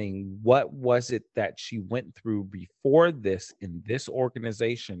questioning what was it that she went through before this in this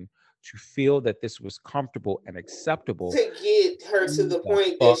organization to feel that this was comfortable and acceptable. To get her to Who the the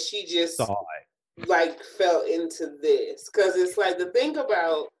point that fuck she just saw like fell into this, because it's like the thing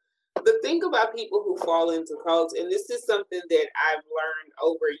about people who fall into cults, and this is something that I've learned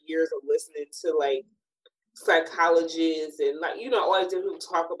over years of listening to like psychologists and like all these different people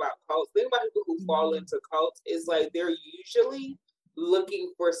talk about cults. The thing about people who fall it? into cults is like they're usually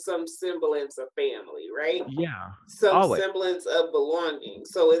looking for some semblance of family, right? Yeah, Some always semblance of belonging.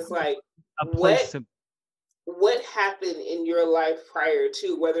 So it's like a what place to. what happened in your life prior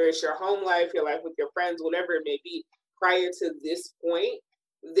to, whether it's your home life, your life with your friends, whatever it may be, prior to this point,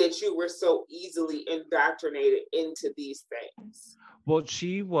 that you were so easily indoctrinated into these things. Well,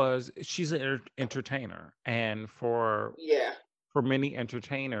 she's an entertainer, and Yeah. for many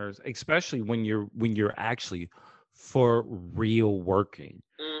entertainers, especially when you're actually for real working,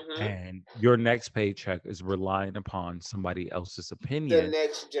 Hmm. and your next paycheck is relying upon somebody else's The opinion,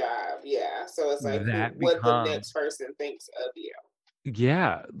 next job. Yeah. So it's like that what the becomes, next person thinks of you.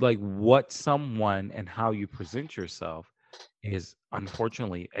 yeah, like what someone and how you present yourself is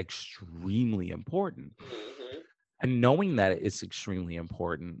unfortunately extremely important. Hmm. And knowing that it's extremely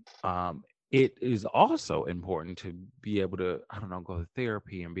important, it is also important to be able to, I don't know, go to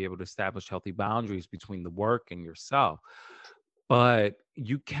therapy and be able to establish healthy boundaries between the work and yourself. But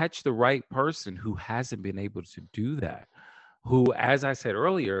you catch the right person who hasn't been able to do that, who, as I said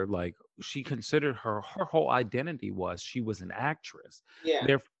earlier, like she considered her whole identity was she was an actress. Yeah.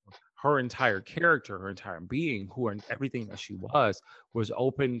 Therefore, her entire character, her entire being, who and everything that she was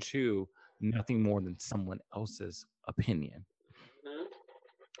open to nothing more than someone else's opinion. Mhm.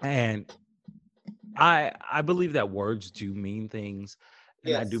 And I believe that words do mean things,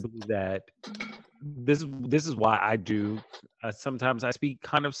 and I do Yes. believe that this is why I do sometimes I speak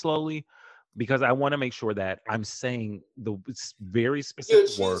kind of slowly, because I want to make sure that I'm saying the very You're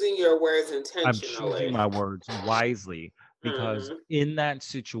specific word. choosing your words I'm choosing intentionally. my words wisely, because Hmm. in that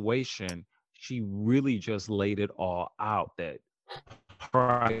situation, she really just laid it all out that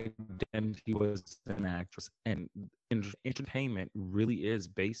her identity was an actress, and entertainment really is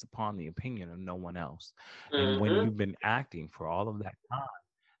based upon the opinion of no one else. And when Hmm. you've been acting for all of that time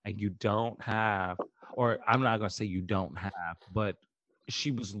and you don't have, or I'm not going to say you don't have, but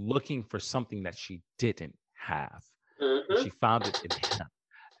she was looking for something that she didn't have, and Hmm. she found it in him.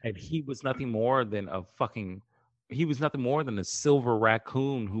 And he was nothing more than a silver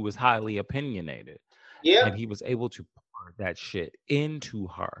raccoon who was highly opinionated. And Yep. he was able to pour that shit into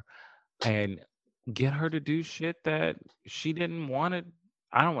her and get her to do shit that she didn't want to.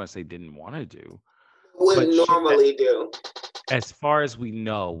 I don't want to say didn't want to do, Would but shit that, normally do. as far as we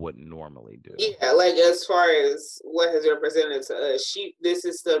know, wouldn't normally do. Yeah, like as far as what has represented to us, this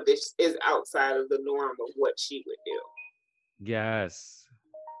is stuff that is outside of the norm of what she would Yes.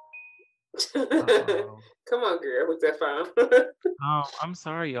 do. Oh, Come on, girl, with that phone. oh, I'm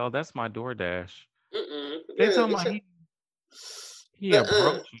sorry, y'all. That's my DoorDash. Mm-mm. They Yeah, talking get about your, he uh-uh.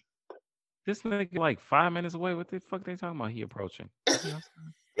 approaching. This nigga like 5 minutes away. What the fuck they talking about? He approaching. Is he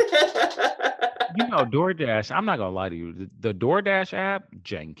outside? You know, DoorDash. I'm not gonna lie to you. The DoorDash app,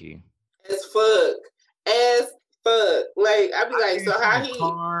 janky. As fuck. As fuck. Like I be I like, get to the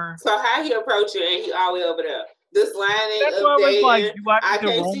car. so how he approaching and he all the way over there. This line ain't That's why I was like, updating. do I I need to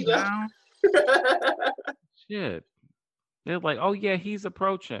can't roll see the down? Shit. They're like, oh yeah, he's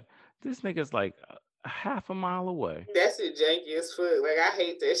approaching. This nigga's like a half a mile away. That shit janky as fuck. Like I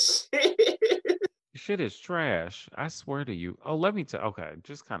hate that shit. Shit is trash. I swear to you. Oh, let me tell. Okay,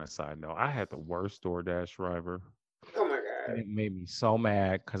 just kind of side note. I had the worst DoorDash driver, Oh my and god. it made me so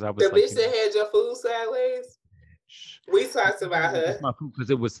mad because I The was like, bitch you that know, had your food sideways. shh. We You talked know about what? her. It's my food because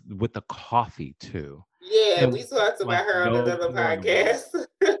it was with the coffee too, Yeah, and we talked like about her on no another care in the world. podcast.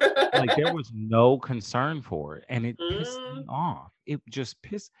 Like there was no concern for it, and it pissed Mm, me off. It just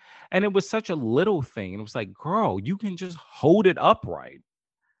pissed, and it was such a little thing. And it was like, girl, you can just hold it upright.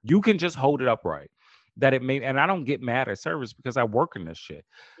 You can just hold it upright. That it may, and I don't get mad at service because I work in this shit.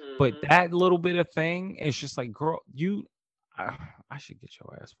 But mm-hmm. that little bit of thing, it's just like, girl, I should get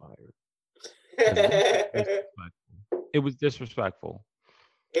your ass fired because this was disrespectful. It was disrespectful.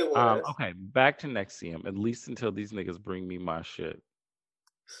 It was. Okay, back to Nexium. At least until these niggas bring me my shit,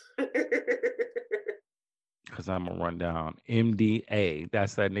 because I'm gonna run down MDA.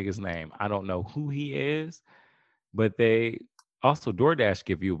 That's that nigga's name. I don't know who he is, but they also DoorDash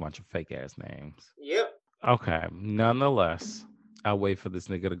give you a bunch of fake ass names. Yep. Okay, nonetheless, I'll wait for this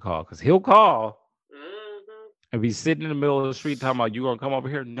nigga to call because he'll call Mm-hmm. and be sitting in the middle of the street talking about you gonna come over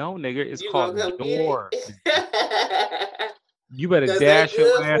here. No, nigga, it's You gonna called come get door. it? You better Cause they dash your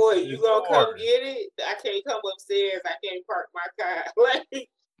good ass for to it. the You gonna door. come get it? I can't come upstairs. I can't park my car. Like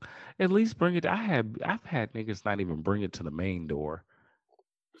At least bring it. I've had niggas not even bring it to the main door,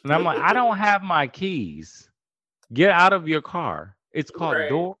 and I'm like, I don't have my keys. Get out of your car. It's called right.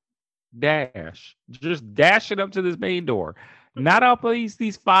 door dash. Just dash it up to this main door. Not up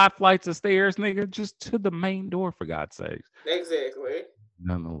these 5 flights of stairs, nigga. Just to the main door, for God's sakes. Exactly.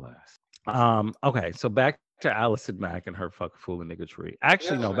 Nonetheless. Okay, so back to Allison Mack and her fuck fool and nigga tree.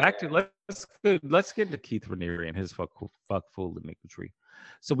 Actually, Oh no, my back to god. let's get to Keith Raniere and his fuck fool and nigga tree.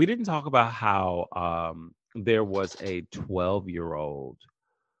 So we didn't talk about how there was a 12-year-old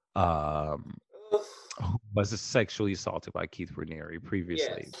um Oof. who was sexually assaulted by Keith Raniere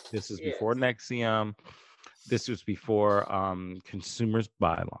previously. Yes. This is Yes. before Nexium. This was before Consumers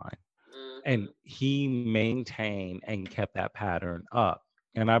Byline. And Mm-hmm. he maintained and kept that pattern up.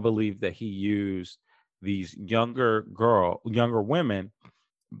 And I believe that he used these younger women.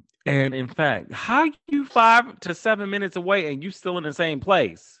 And in fact, how you 5 to 7 minutes away and you still in the same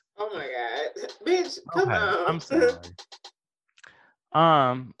place? Oh my god. Bitch, come Okay, on. I'm sorry.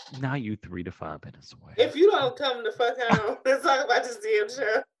 Now you 3 to 5 minutes away. If you don't come the fuck home, let's talk about this damn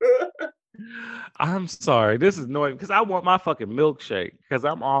show. I'm sorry. This is annoying because I want my fucking milkshake because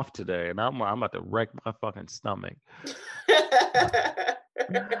I'm off today and I'm about to wreck my fucking stomach.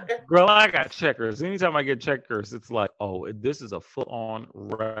 Girl, I got checkers. Anytime I get checkers, it's like, oh, this is a full-on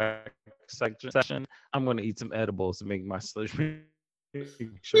wreck session. I'm going to eat some edibles to make make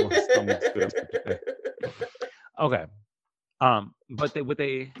sure my stomach's good for today. Okay. But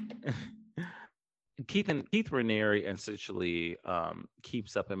they Keith Raniere essentially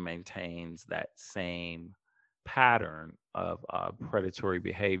keeps up and maintains that same pattern of predatory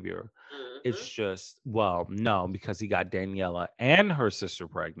behavior. It's Mm-hmm. just, well, no, because he got Daniela and her sister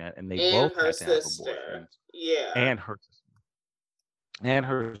pregnant, and they And both her had to have sister. abortions. Yeah. And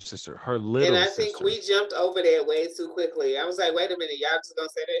her sister, her little And I think sister. we jumped over that way too quickly. I was like, wait a minute, y'all just gonna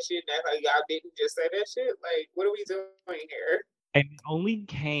say that shit? And act like y'all didn't just say that shit? Like, what are we doing here? And it only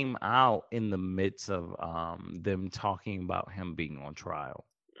came out in the midst of them talking about him being on trial.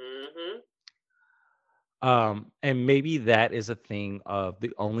 Mm-hmm. And maybe that is a thing of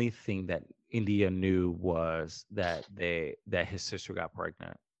the only thing that India knew was that his sister got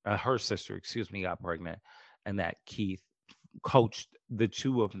pregnant. Her sister, excuse me, got pregnant, and that Keith coached the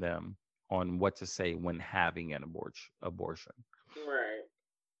two of them on what to say when having an abortion. Right.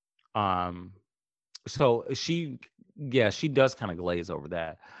 Um, so she does kind of glaze over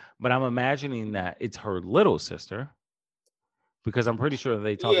that, but I'm imagining that it's her little sister because I'm pretty sure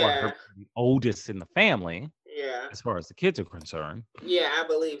they talk about her Yeah. being the oldest in the family Yeah. as far as the kids are concerned. Yeah, I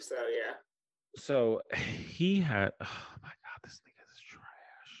believe so, yeah. So he had, oh my God, this nigga is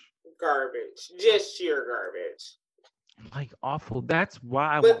trash. Garbage. Just sheer garbage. Like awful. That's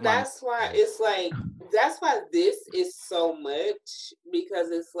why I But want my that's why it's like that's why this is so much because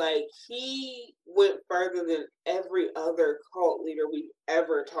it's like he went further than every other cult leader we've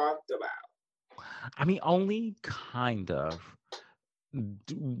ever talked about. I mean, only kind of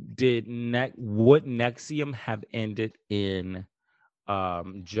would Nexium have ended in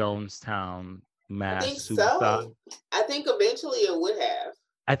Jonestown I mass think suicide? so. I think eventually it would have.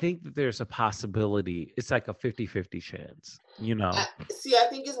 I think that there's a possibility. It's like a 50-50 chance, you know? I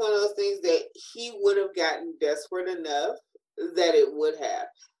think it's one of those things that he would have gotten desperate enough that it would have.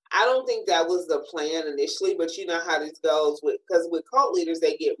 I don't think that was the plan initially, but you know how this goes because with cult leaders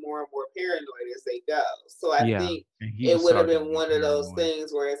they get more and more paranoid as they go. So I Yeah. think And he it was would have starting to been get one of those paranoid.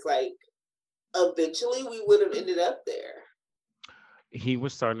 things where it's like eventually we would have ended up there. He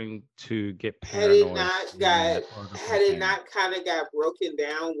was starting to get Had it paranoid not when got that article had it came out. not kind of got broken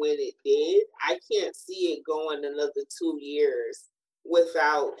down when it did, I can't see it going another 2 years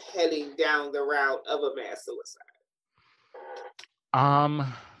without heading down the route of a mass suicide.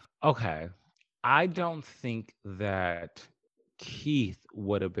 Okay. I don't think that Keith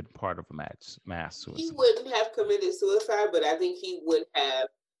would have been part of a mass He suicide. wouldn't have committed suicide, but I think he would have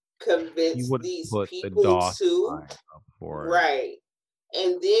He convinced would have these put the people DOS to. sign up for it. Right.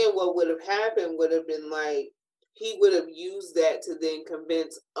 And then what would have happened would have been like he would have used that to then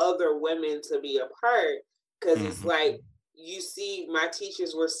convince other women to be a part because it's Mhm. like you see my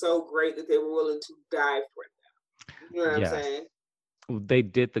teachers were so great that they were willing to die for them. You know what I'm Yes. saying? They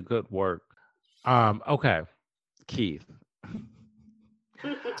did the good work. Okay, Keith.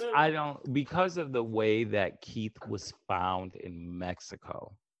 I don't because of the way that Keith was found in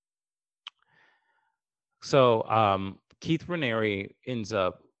Mexico. So Keith Raniere ends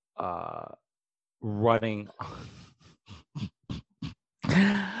up running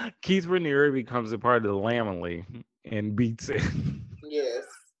Keith Raniere becomes a part of the Lamely and beats it. Yes.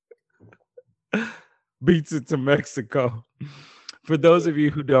 Beats it to Mexico. For those of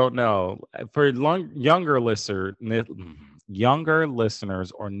you who don't know, for younger listeners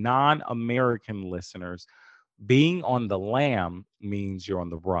or non-American listeners, being on the lam means you're on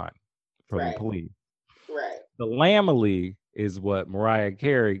the run from the Right. police. Right. The Lamely is what Mariah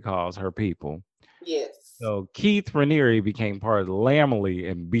Carey calls her people. Yes. So Keith Raniere became part of the Lamely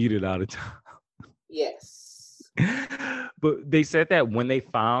and beat it out of town. Yes. But they said that when they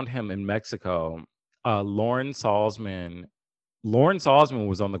found him in Mexico, Lauren Salzman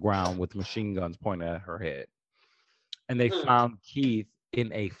was on the ground with machine guns pointed at her head. And they found Keith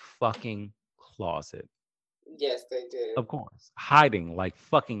in a fucking closet. Yes, they did. Of course. Hiding like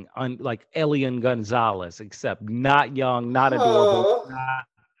fucking like Elian Gonzalez, except not young, not adorable, not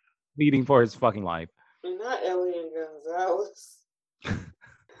pleading for his fucking life. Not Elian Gonzalez.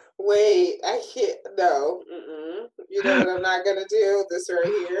 Wait, I can't. No. You know what I'm not going to do? This right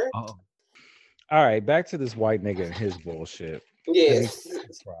here. Oh. All right, back to this white nigga and his bullshit. Yes.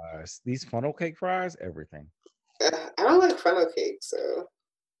 These funnel cake fries, everything. I don't like funnel cake, so.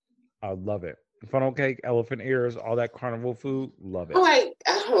 I love it. Funnel cake, elephant ears, all that carnival food, love it. I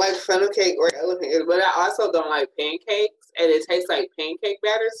don't like funnel cake or elephant ears, but I also don't like pancakes, and it tastes like pancake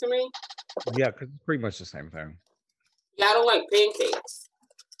batter to me. Yeah, because it's pretty much the same thing. Yeah, I don't like pancakes.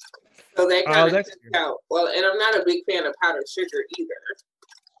 So that kind of out. Well, and I'm not a big fan of powdered sugar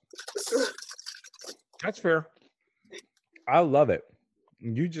either. That's fair. I love it.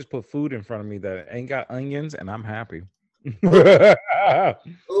 You just put food in front of me that ain't got onions, and I'm happy. Ooh,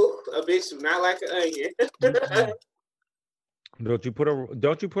 A bitch do not like an onion. Mm-mm. Don't you put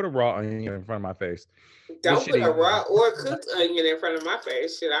a raw onion in front of my face? This Don't shit put a ain't raw even. or cooked onion in front of my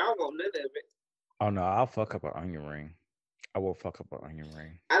face. Shit, I don't want none of it. Oh no, I'll fuck up an onion ring. I will fuck up an onion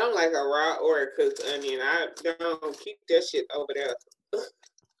ring. I don't like a raw or a cooked onion. I don't keep that shit over there.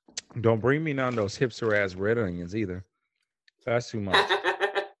 Don't bring me none of those hipster ass red onions either. That's too much.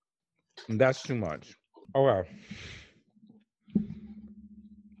 That's too much. Okay.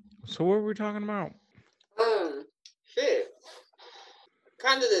 So what were we talking about? Shit.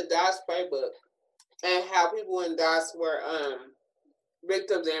 Kind of the DOS playbook and how people in DOS were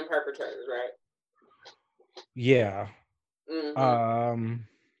victims and perpetrators, right? Yeah. Mm-hmm.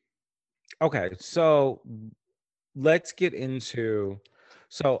 Okay, so let's get into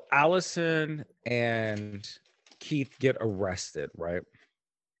so Allison and Keith get arrested, right?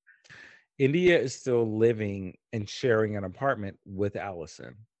 India is still living and sharing an apartment with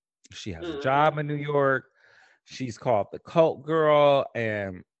Allison. She has a job in New York. She's called the cult girl,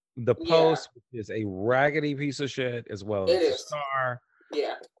 and the Yeah, Post, which is a raggedy piece of shit, as well it as the is. Star,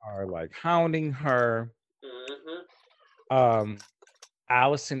 Yeah. are like hounding her. Mm-hmm.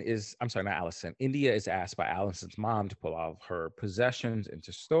 I'm sorry, not Allison. India is asked by Allison's mom to pull all of her possessions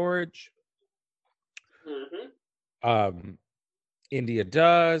into storage. Mm-hmm. India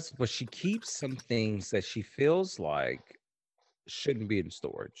does, but she keeps some things that she feels like shouldn't be in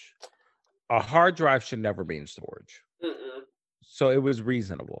storage. A hard drive should never be in storage. Mm-mm. So it was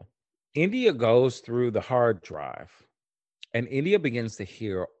reasonable. India goes through the hard drive and India begins to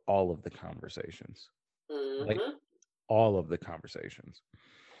hear all of the conversations. Like Mm-hmm. all of the conversations.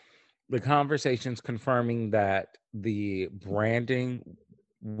 The conversations confirming that the branding,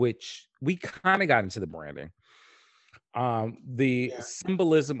 which we kind of got into the branding, the Yeah.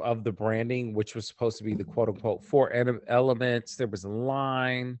 symbolism of the branding, which was supposed to be the quote unquote four elements. There was a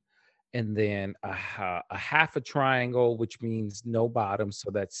line and then a half a triangle, which means no bottom. So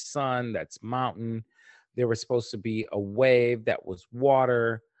that's sun, that's mountain. There was supposed to be a wave that was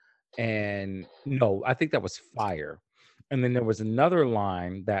water. And no, I think that was fire. And then there was another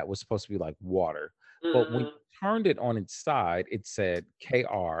line that was supposed to be like water. But when you Mm-hmm. turned it on its side, it said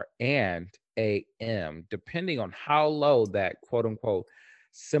KR and AM, depending on how low that quote unquote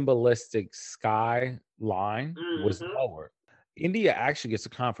symbolistic sky line was Mm-hmm. lower. India actually gets a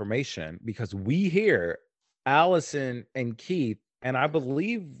confirmation because we hear Allison and Keith, and I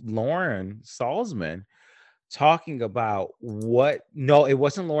believe Lauren Salzman talking about no, it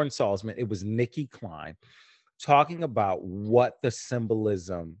wasn't Lauren Salzman, it was Nikki Klein talking about what the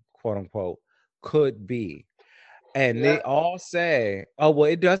symbolism, quote unquote, could be. And they Yep. all say, oh, well,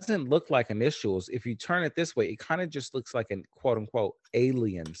 it doesn't look like initials. If you turn it this way, it kind of just looks like an quote unquote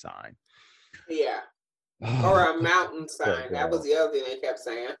alien sign. Yeah. Or Oh, a mountain poor sign. That was girl. the other thing they kept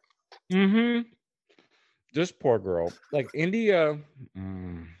saying. Mm-hmm. This poor girl. Like India.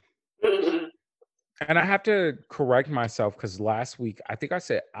 And I have to correct myself because last week I think I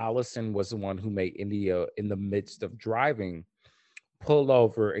said Allison was the one who made India in the midst of driving pull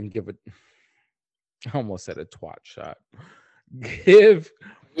over and give it. I almost said a twat shot. Give.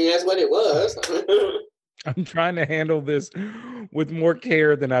 Yeah, that's what it was. I'm trying to handle this with more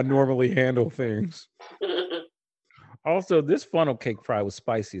care than I normally handle things. Also, this funnel cake fry was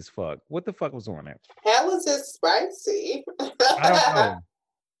spicy as fuck. What the fuck was on it? How was it spicy? I don't know.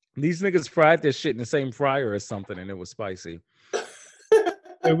 These niggas fried this shit in the same fryer or something, and it was spicy.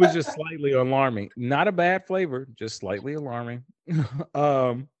 It was just slightly alarming. Not a bad flavor, just slightly alarming.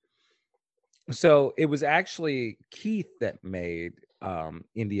 So it was actually Keith that made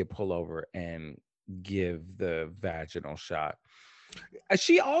India pull over and give the vaginal shot.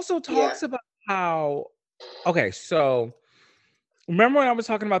 She also Yeah. talks about how okay, so remember when I was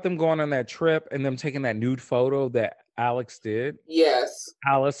talking about them going on that trip and them taking that nude photo that Alex did? Yes.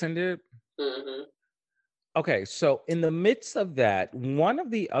 Allison did? Mm-hmm. Okay, so in the midst of that, one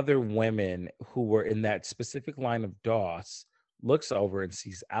of the other women who were in that specific line of DOS looks over and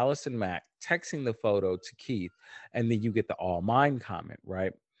sees Allison Mack texting the photo to Keith, and then you get the all mine comment,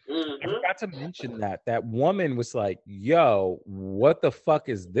 right? I Mm-hmm. forgot to mention that that woman was like, yo, what the fuck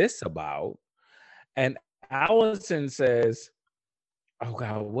is this about? And Allison says, oh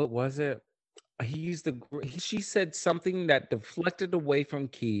God, what was it? She said something that deflected away from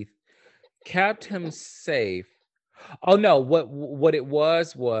Keith, kept him safe. Oh no, what it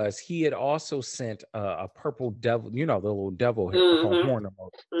was he had also sent a purple devil, you know, the little devil Mm-hmm. horn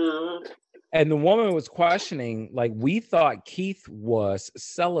emoji. Mm-hmm. And the woman was questioning, like, we thought Keith was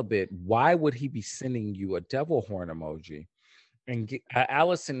celibate. Why would he be sending you a devil horn emoji? And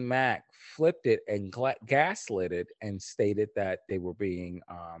Allison Mack flipped it and gaslit it and stated that they were being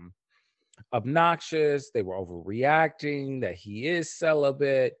obnoxious. They were overreacting, that he is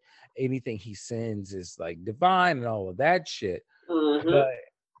celibate. Anything he sends is like divine and all of that shit. Mm-hmm.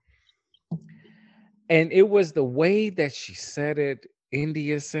 But and it was the way that she said it,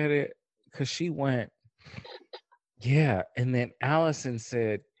 India said it, because she went, yeah. And then Allison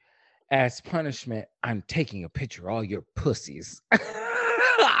said, as punishment, I'm taking a picture of all your pussies.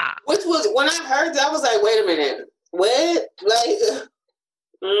 Which was, when I heard that, I was like, wait a minute. What? Like,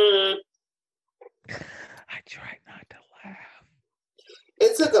 I tried not to laugh.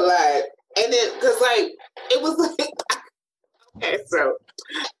 It took a lot. And then, because, like, it was like, okay, so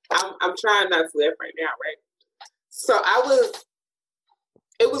I'm trying not to laugh right now, right? So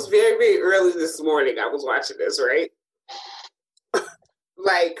it was very, very early this morning. I was watching this, right?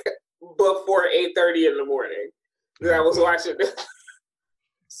 Like, before 8:30 in the morning that I was watching this.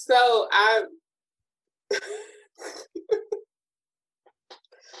 So I'm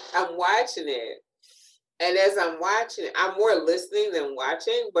watching it. And as I'm watching it, I'm more listening than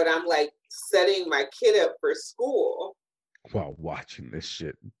watching, but I'm like setting my kid up for school. While watching this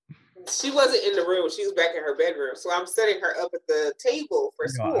shit. She wasn't in the room. She was back in her bedroom. So I'm setting her up at the table for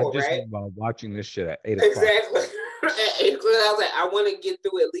school, I'm just right? about watching this shit at 8 o'clock. Exactly. At 8 o'clock, I was like, I want to get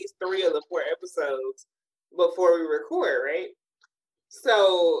through at least 3 of the 4 episodes before we record, right?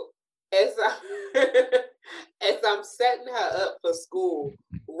 So as I'm setting her up for school,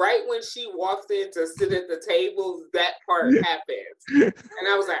 right when she walks in to sit at the table, that part happens. And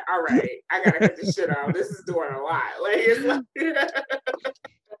I was like, all right, I gotta get this shit off. This is doing a lot. Like, it's like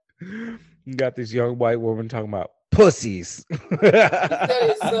you got this young white woman talking about pussies. She said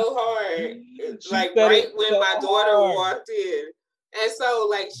it so hard. Like right when my daughter walked in. And so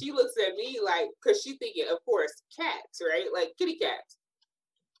like she looks at me like, because she thinking, of course, cats, right? Like kitty cats.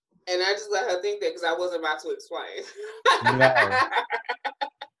 And I just let her think that because I wasn't about to explain. No.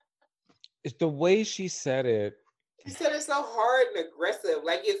 It's the way she said it. She said it so hard and aggressive.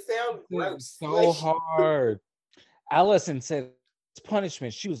 Like it sounds gross. So like, hard. Allison said it's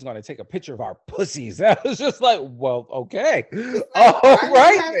punishment. She was going to take a picture of our pussies. I was just like, well, okay. Like, all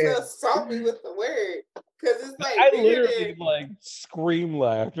right. You have to assault me with the word. Because it's like I literally like scream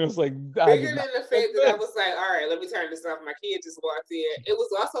laughed. It was like bigger than the fact that I was like, all right, let me turn this off. My kid just walked in. It was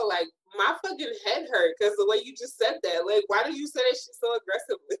also like my fucking head hurt because the way you just said that. Like, why do you say that shit so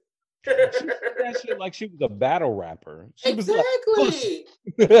aggressively? She said that shit like she was a battle rapper. She exactly. Was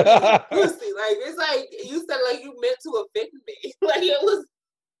like, pussy. Like it's like you said, like you meant to offend me. Like it was.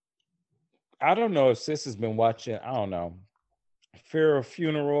 I don't know if sis has been watching. I don't know, Fear of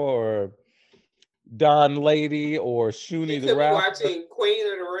Funeral or Don Lady or Shuni the Rapper. Watching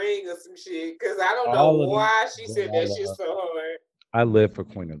Queen of the Ring or some shit because I don't know why she said that shit so hard. I live for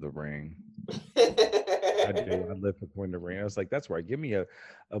Queen of the Ring. I do. I live for Queen of the Ring. I was like, that's right. Give me a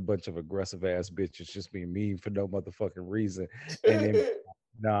bunch of aggressive ass bitches just being mean for no motherfucking reason. And then,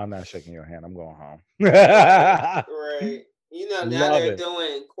 no, I'm not shaking your hand. I'm going home. Right. You know, now they're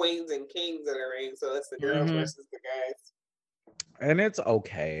doing Queens and Kings of the Ring, so it's the girls versus the guys. And it's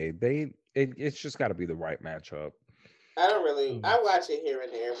okay. It's just got to be the right matchup. I don't really. I watch it here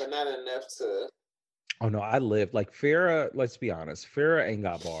and there, but not enough to. Oh no, I live like Farrah. Let's be honest, Farrah ain't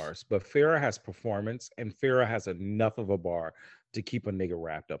got bars, but Farrah has performance, and Farrah has enough of a bar to keep a nigga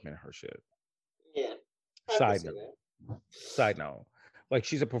wrapped up in her shit. Yeah. Side note, like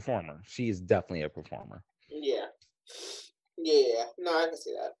she's a performer. She is definitely a performer. Yeah. Yeah. No, I can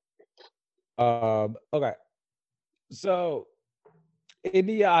see that. Okay. So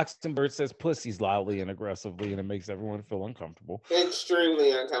India Oxenberg says pussies loudly and aggressively, and it makes everyone feel uncomfortable.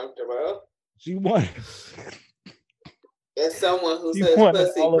 Extremely uncomfortable. She won. As someone who says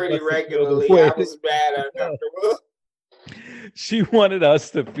pussy pretty regularly, I was bad uncomfortable. She wanted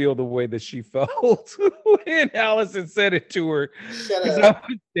us to feel the way that she felt when Allison said it to her. Because I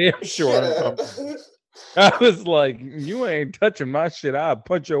was damn sure uncomfortable. I was like, you ain't touching my shit. I'll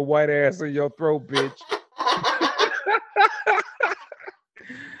punch your white ass in your throat, bitch.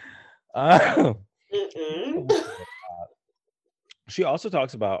 She also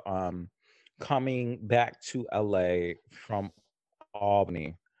talks about coming back to LA from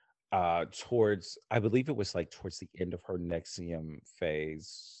Albany towards, I believe it was like towards the end of her NXIVM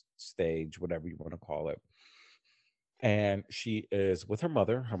phase, stage, whatever you want to call it. And she is with her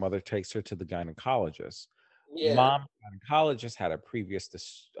mother. Her mother takes her to the gynecologist. Yeah. Mom, gynecologist, had a previous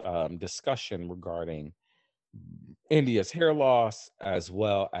discussion regarding India's hair loss, as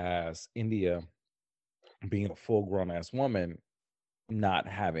well as India being a full-grown ass woman, not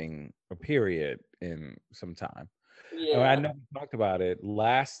having a period in some time. Yeah. And I know we talked about it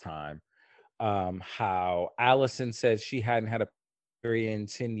last time, how Allison said she hadn't had a period in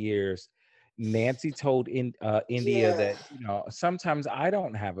 10 years, Nancy told India Yeah. that, sometimes I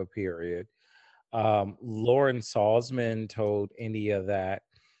don't have a period. Lauren Salzman told India that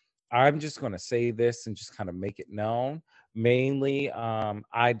I'm just going to say this and just kind of make it known. Mainly,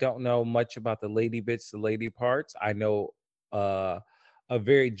 I don't know much about the lady bits, the lady parts. I know uh, a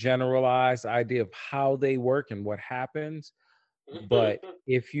very generalized idea of how they work and what happens. But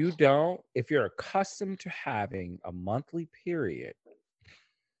if you're accustomed to having a monthly period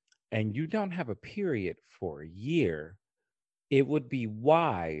and you don't have a period for a year, it would be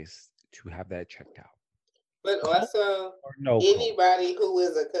wise to have that checked out. But Cold also, or no cold? anybody who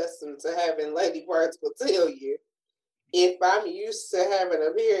is accustomed to having lady parts will tell you, if I'm used to having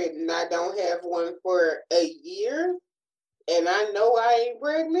a period and I don't have one for a year and I know I ain't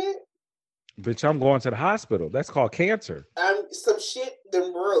pregnant, Bitch, I'm going to the hospital. That's called cancer. I'm some shit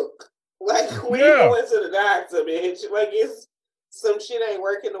done broke. Like we ain't Yeah. going to the doctor, bitch. Like it's some shit ain't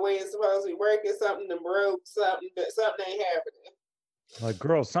working the way it's supposed to be working. Something done broke. Something ain't happening. Like,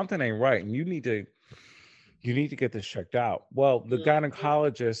 girl, something ain't right, and you need to get this checked out. Well, the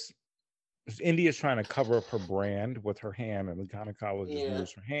gynecologist, India's trying to cover up her brand with her hand, and the gynecologist Yeah.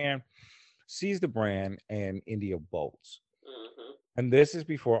 moves her hand, sees the brand, and India bolts. Mm-hmm. And this is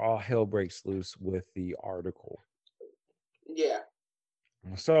before all hell breaks loose with the article. Yeah.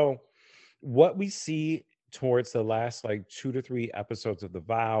 So, what we see towards the last like 2 to 3 episodes of The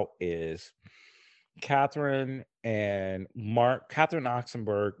Vow is Catherine Oxenberg,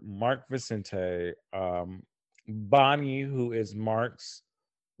 Mark Vicente, Bonnie, who is Mark's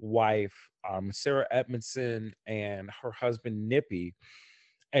wife, Sarah Edmondson, and her husband Nippy,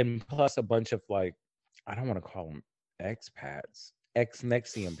 and plus a bunch of like, I don't want to call them expats,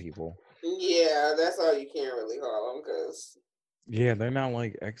 ex-Nexium people. Yeah, that's all you can really call them, cause Yeah, they're not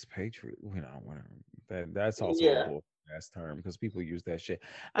like expatriate, whatever. That's also a yeah, bull ass term because people use that shit. it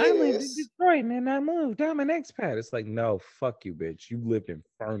I lived in is Detroit and then I moved. I'm an expat. It's like, no, fuck you, bitch. You lived in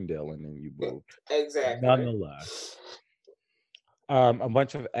Ferndale and then you moved. exactly. Nonetheless, a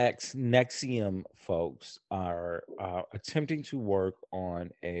bunch of ex Nexium folks are attempting to work on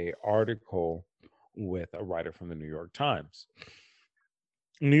a article with a writer from the New York Times.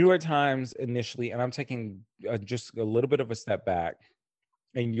 New York Times initially, and I'm taking just a little bit of a step back,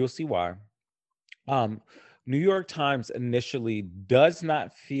 and you'll see why. Um, New York Times initially does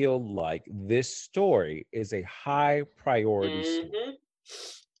not feel like this story is a high priority story. Mm-hmm.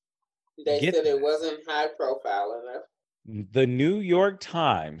 They Get said it that. wasn't high profile enough. The New York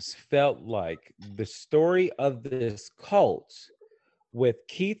Times felt like the story of this cult with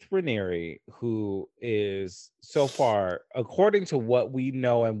Keith Raniere, who is so far, according to what we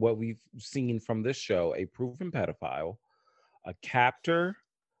know and what we've seen from this show, a proven pedophile, a captor,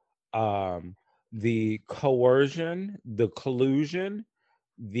 um, the coercion, the collusion,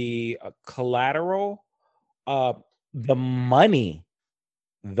 the collateral, uh, the money,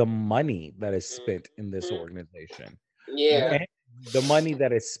 the money that is spent in this Mm-hmm. organization, Yeah. and the money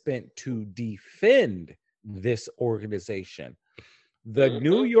that is spent to defend this organization. The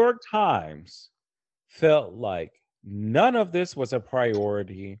New Mm-hmm. York Times felt like none of this was a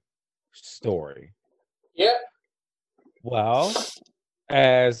priority story. Yep. Well,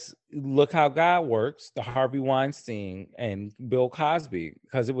 as Look How God Works, the Harvey Weinstein and Bill Cosby,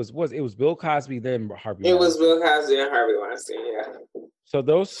 because it was Bill Cosby then Harvey It was Weinstein. Bill Cosby and Harvey Weinstein. Yeah. So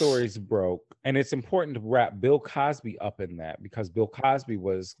those stories broke, and it's important to wrap Bill Cosby up in that because Bill Cosby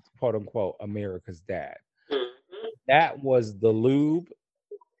was quote unquote America's dad. Mm-hmm. That was the lube,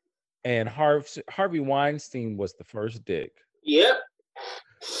 and Harvey Weinstein was the first dick. Yep.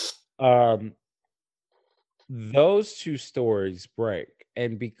 Um, those two stories break,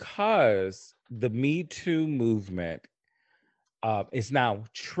 and because the Me Too movement is now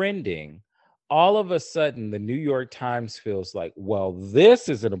trending, all of a sudden the New York Times feels like, well, this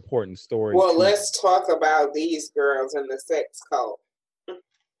is an important story Well, to, let's talk about these girls in the sex cult.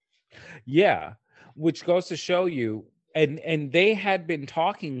 yeah, which goes to show you, and they had been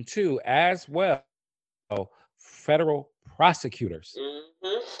talking to as well federal prosecutors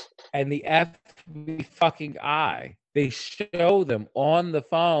Mm-hmm. and the FBI fucking eye. They show them on the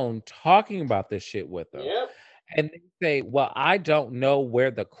phone talking about this shit with them. Yep. And they say, well, I don't know where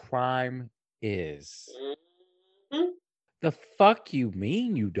the crime is. Mm-hmm. The fuck you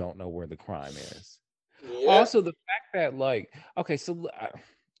mean you don't know where the crime is? Yep. Also, the fact that, like, okay, so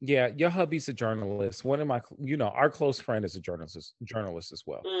yeah, your hubby's a journalist. One of my, our close friend is a journalist as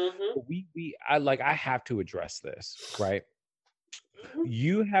well. Mm-hmm. But I have to address this, right? Mm-hmm.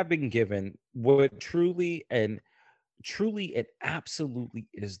 You have been given what truly and absolutely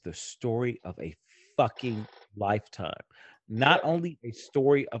is the story of a fucking lifetime. not only a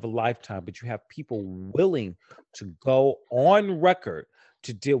story of a lifetime, but you have people willing to go on record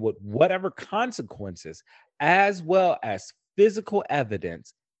to deal with whatever consequences, as well as physical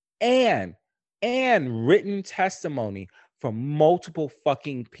evidence and written testimony from multiple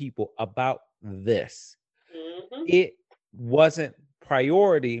fucking people about this. Mm-hmm. It wasn't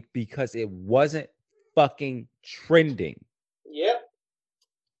priority because it wasn't fucking trending. Yep.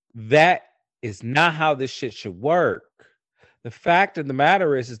 That is not how this shit should work. The fact of the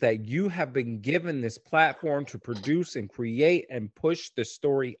matter is that you have been given this platform to produce and create and push the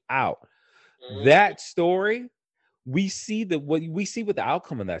story out. Mm-hmm. That story, we see what the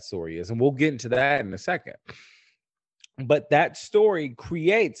outcome of that story is, and we'll get into that in a second. But that story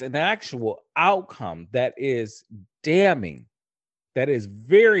creates an actual outcome that is damning, that is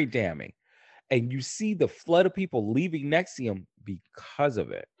very damning. And you see the flood of people leaving NXIVM because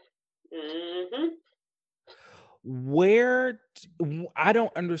of it. Mm-hmm. I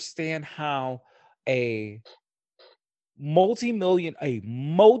don't understand how a multi-million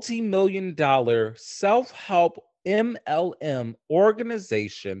dollar self-help MLM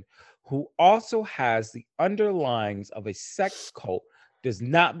organization who also has the underlyings of a sex cult does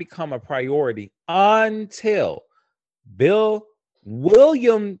not become a priority until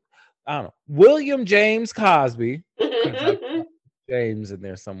William James Cosby, James in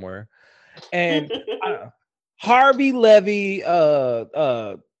there somewhere, and Harvey Levy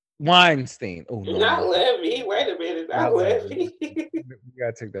Weinstein. Oh no, not Levy. Wait a minute, not Levy. We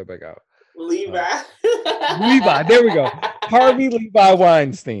gotta take that back out. Levi. Levi, there we go. Harvey Levi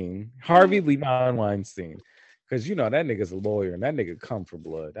Weinstein. Because you know that nigga's a lawyer and that nigga come for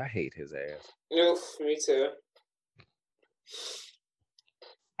blood. I hate his ass. Oof, me too.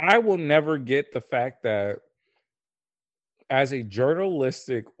 I will never get the fact that as a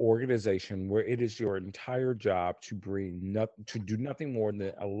journalistic organization where it is your entire job to do nothing more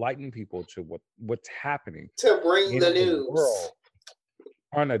than enlighten people to what's happening, to bring the news world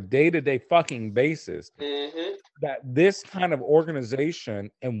on a day-to-day fucking basis, that this kind of organization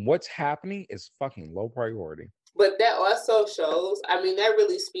and what's happening is fucking low priority. But that also shows, I mean, that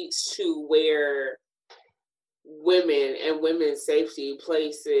really speaks to where women and women's safety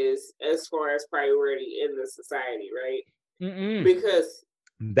places as far as priority in the society, right? Because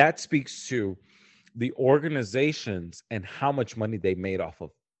that speaks to the organizations and how much money they made off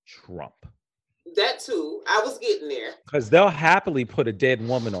of Trump. That too. I was getting there. Because they'll happily put a dead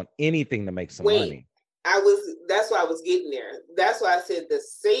woman on anything to make some money. That's why I was getting there. That's why I said the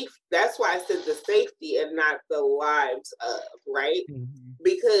safety and not the lives of, right?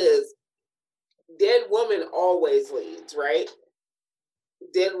 Because dead woman always leads, right?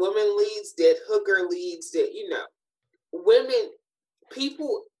 Dead woman leads, dead hooker leads, women,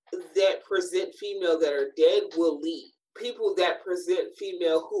 people that present female that are dead will lead. People that present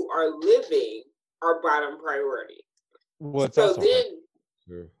female who are living are bottom priority. So then,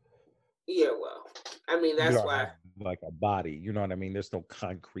 well, I mean, that's why. Like a body, you know what I mean? There's no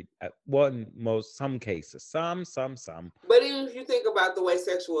concrete, some cases, some. But even if you think about the way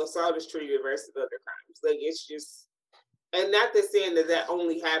sexual assault is treated versus other crimes, like it's just, and not that saying that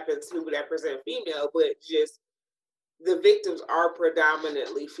only happens to people that present female, but just the victims are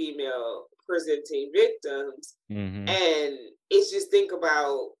predominantly female presenting victims. And it's just, think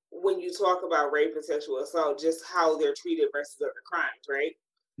about when you talk about rape and sexual assault, just how they're treated versus other crimes, right?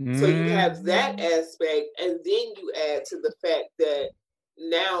 So you have that aspect, and then you add to the fact that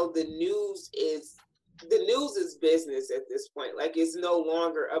now the news is business at this point. Like, it's no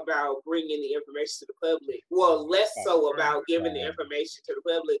longer about bringing the information to the public. Well, less so about giving the information to the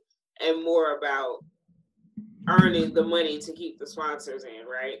public and more about earning the money to keep the sponsors in,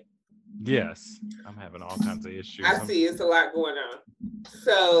 right? Yes, I'm having all kinds of issues. I see it's a lot going on.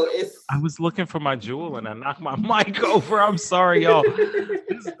 So I was looking for my jewel and I knocked my mic over. I'm sorry, y'all.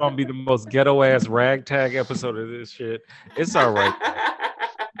 This is gonna be the most ghetto ass ragtag episode of this shit. It's all right.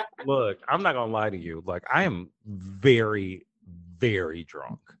 Look, I'm not gonna lie to you. Like, I am very, very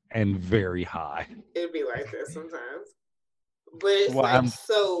drunk and very high. It'd be like that sometimes. But it's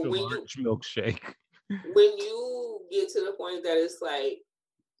so when milkshake. When you get to the point that it's like,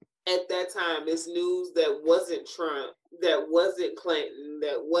 at that time, it's news that wasn't Trump, that wasn't Clinton,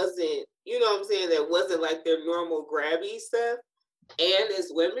 that wasn't, you know what I'm saying, that wasn't like their normal grabby stuff. And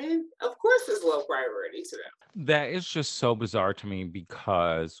as women, of course, it's low priority to them. That is just so bizarre to me,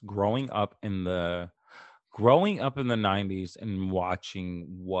 because growing up in the 90s and watching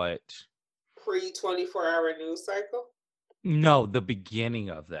what pre 24-hour news cycle. No, the beginning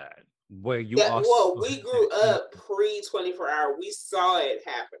of that. Where you we grew up pre 24-hour. We saw it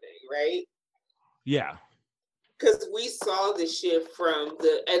happening, right? Yeah. because we saw the shift from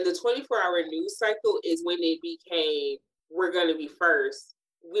the 24-hour news cycle is when it became, we're going to be first.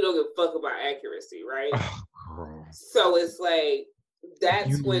 We don't give a fuck about accuracy, right? Oh, girl. So it's like, that's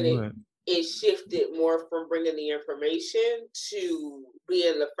You know when what? it shifted more from bringing the information to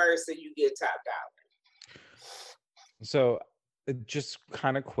being the first and you get top dollar. So just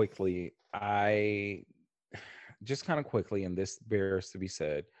kind of quickly, and this bears to be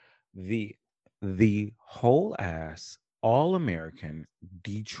said, the whole ass all American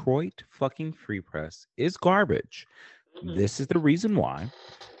Detroit fucking Free Press is garbage. Mhm. This is the reason why.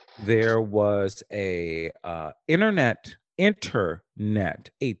 There was a internet, a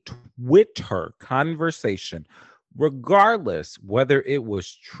Twitter conversation, regardless whether it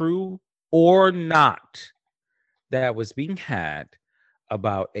was true or not, that was being had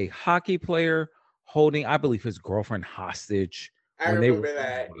about a hockey player holding, I believe, his girlfriend hostage. I when they were remember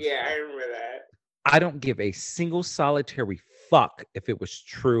that. Yeah, I remember that. I don't give a single solitary fuck if it was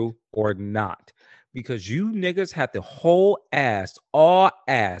true or not, because you niggas had the whole ass, all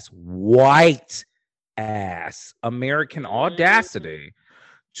ass, white ass American audacity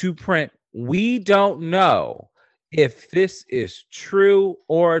to print, "We don't know if this is true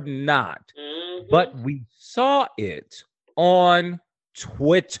or not, but we saw it on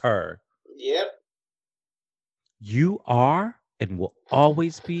Twitter." Yep. You are and will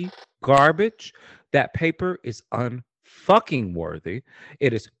always be garbage. That paper is unfucking worthy.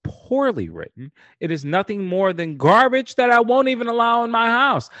 It is poorly written. It is nothing more than garbage that I won't even allow in my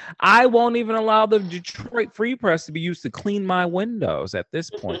house. I won't even allow the Detroit Free Press to be used to clean my windows at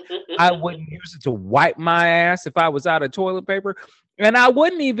this point. I wouldn't use it to wipe my ass if I was out of toilet paper. And I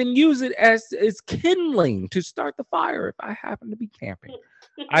wouldn't even use it as kindling to start the fire if I happen to be camping.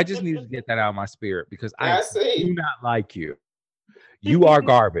 I just need to get that out of my spirit, because I do not like you. You are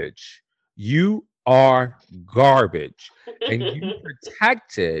garbage. You are garbage. And you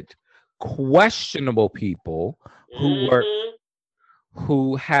protected questionable people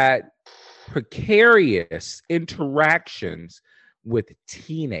who had precarious interactions with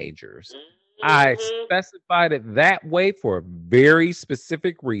teenagers. I specified it that way for a very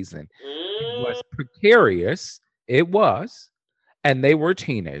specific reason. It was precarious. It was. And they were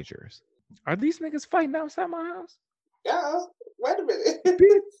teenagers. Are these niggas fighting outside my house? Yeah. Wait a minute.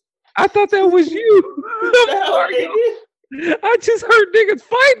 I thought that was you. I'm sorry. I just heard niggas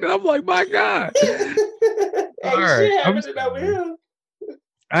fighting. I'm like, my God. All right.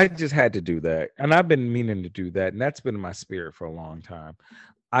 I just had to do that. And I've been meaning to do that. And that's been in my spirit for a long time.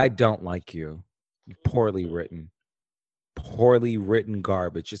 I don't like you. Poorly written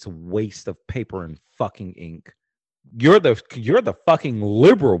garbage. It's a waste of paper and fucking ink. You're the fucking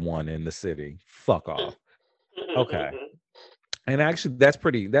liberal one in the city. Fuck off. Okay. And actually,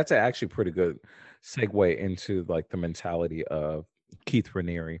 that's actually pretty good segue into like the mentality of Keith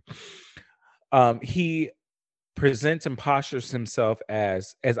Raniere. He presents and postures himself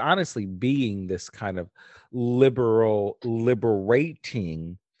as honestly being this kind of liberating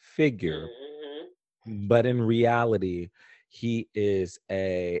figure, but in reality, he is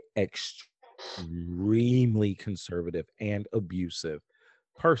a extremely conservative and abusive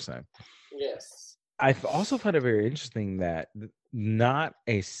person. Yes. I also find it very interesting that not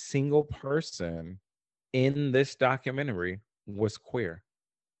a single person in this documentary was queer.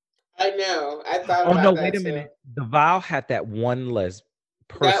 I know. I thought about that. Oh no, wait a minute. The Vow had that one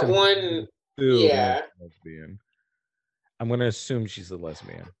person. That one, yeah. Lesbian. I'm gonna assume she's a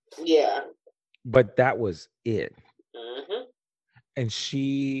lesbian. Yeah. But that was it. And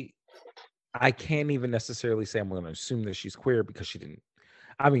I can't even necessarily say I'm gonna assume that she's queer, because she didn't.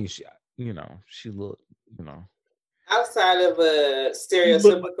 I mean, she looked, outside of a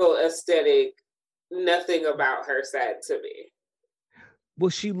stereotypical aesthetic, nothing about her said to me.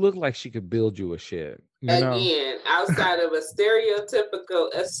 Well, she looked like she could build you a shed. Again, outside of a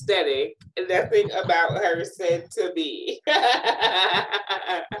stereotypical aesthetic, nothing about her said to me.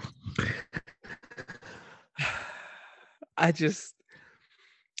 I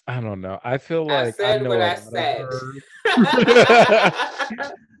don't know. I feel like I know what I said.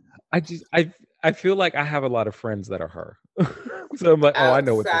 I feel like I have a lot of friends that are her. So I'm like, oh, I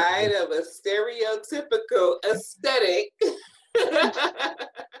know what. Outside of a stereotypical aesthetic.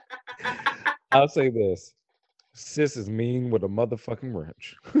 I'll say this. Sis is mean with a motherfucking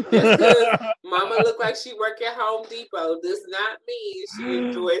wrench. Mama look like she work at Home Depot does not mean she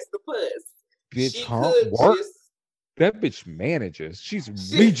enjoys the puss. Bitch, she could work. That bitch manages. She's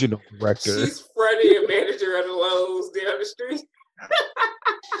regional director. She's front end manager of the Lowe's down the street.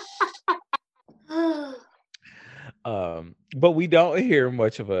 But we don't hear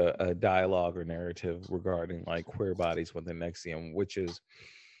much of a dialogue or narrative regarding like queer bodies within Nexium, which is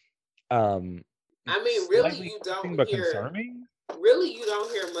um I mean, slightly interesting but concerning. really you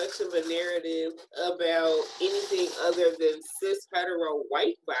don't hear much of a narrative about anything other than cis hetero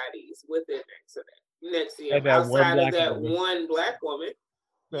white bodies within Nexium And that one outside of black that woman. one black woman.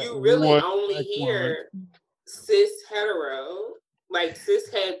 That You really one only black woman. hear cis hetero, like cis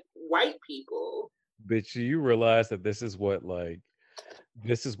het white people. Bitch, you realize that this is what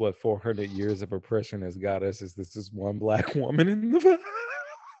 400 years of oppression has got us, is this is one black woman in the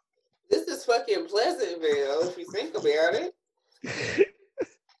This is fucking Pleasantville, if you think about it.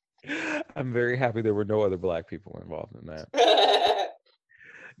 I'm very happy there were no other black people involved in that.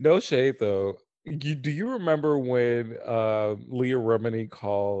 No shade though. Do you remember when Leah Remini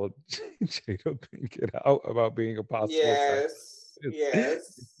called Jada Pinkett out about being a possible sex?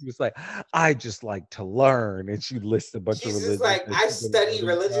 Yes. She was like, I just like to learn. And she lists a bunch of She's just religions. like, that I she's been study learning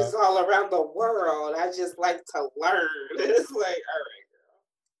religions about. all around the world. I just like to learn. It's like,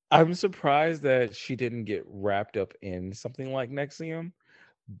 all I'm surprised that she didn't get wrapped up in something like Nexium,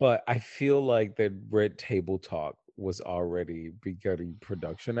 but I feel like that Red Table Talk was already beginning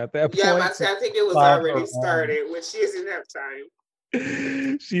production at that right. Yeah, point. I think it was Found already her own, started, when she doesn't have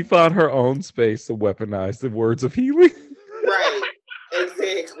time. she found her own space to weaponize the words of healing. Right.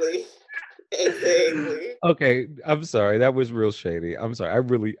 Exactly. Exactly. Okay, I'm sorry. That was real shady. I'm sorry. I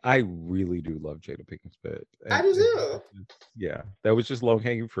really do love Jada Pinkett Smith. I do too. Yeah, that was just low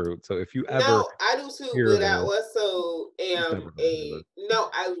hanging fruit. So if you ever No, I do too, hear but I this, also just am never gonna hear this.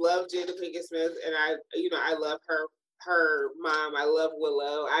 I love Jada Pinkett Smith, and I love her mom. I love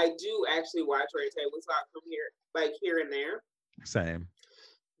Willow. I do actually watch Red Table Talk from here and there. Same.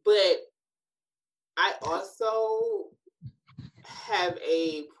 But I also have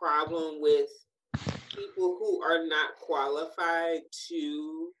a problem with people who are not qualified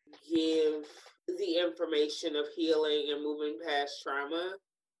to give the information of healing and moving past trauma,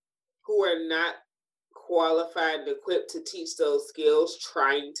 who are not qualified and equipped to teach those skills,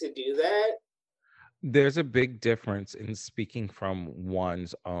 trying to do that. There's a big difference in speaking from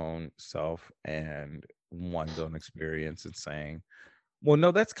one's own self and one's own experience and saying, well,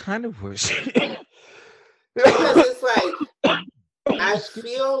 no, that's kind of what she. Because it's like, I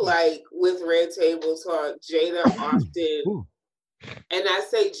feel like with Red Table Talk, Jada often, Ooh. and I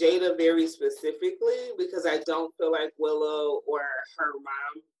say Jada very specifically because I don't feel like Willow or her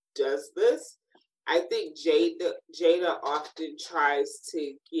mom does this. I think Jada often tries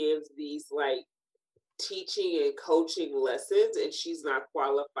to give these like teaching and coaching lessons, and she's not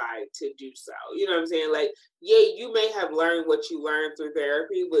qualified to do so. You know what I'm saying? Like, yeah, you may have learned what you learned through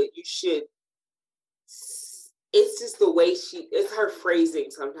therapy, but you should. It's just the way it's her phrasing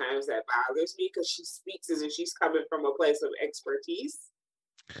sometimes that bothers me, because she speaks as if she's coming from a place of expertise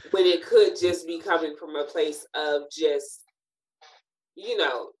when it could just be coming from a place of just,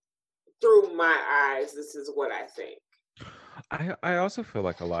 through my eyes, this is what I think. I also feel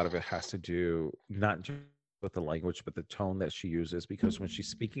like a lot of it has to do not just with the language, but the tone that she uses. Because when she's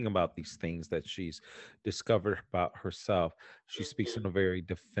speaking about these things that she's discovered about herself, she speaks in a very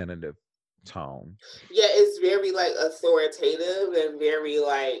definitive tone. Yeah, it's very like authoritative and very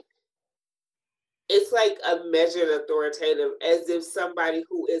like, it's like a measured authoritative, as if somebody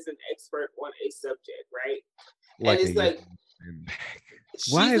who is an expert on a subject, right? Like and it's like,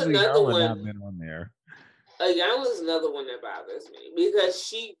 why she's is another Iyanla not one. been on there? Iyanla's another one that bothers me, because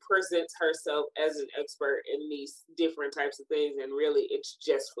she presents herself as an expert in these different types of things, and really it's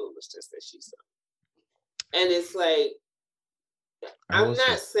just foolishness that she's doing. And it's like, I'm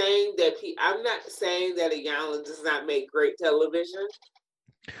not saying that Iyanla does not make great television,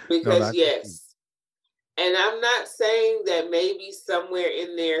 because yes. And I'm not saying that maybe somewhere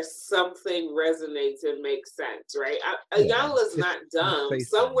in there something resonates and makes sense, right? Iyanla's not dumb.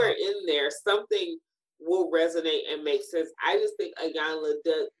 Somewhere in there something will resonate and make sense. I just think Iyanla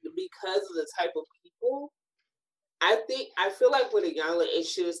does, because of the type of people. I feel like with Iyanla, it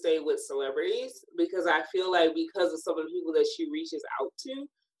should have stayed with celebrities, because I feel like because of some of the people that she reaches out to,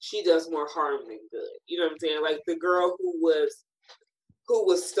 she does more harm than good. You know what I'm saying? Like the girl who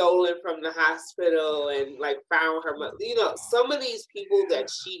was stolen from the hospital and like found her mother. Some of these people that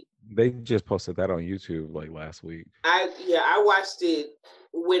they just posted that on YouTube like last week. I watched it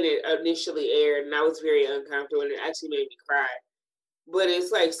when it initially aired, and I was very uncomfortable, and it actually made me cry. But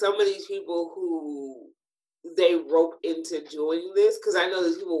it's like some of these people who they rope into doing this, because I know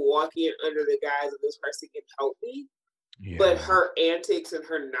there's people walking in under the guise of this person can help me. Yeah. But her antics and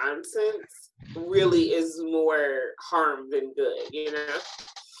her nonsense really is more harm than good,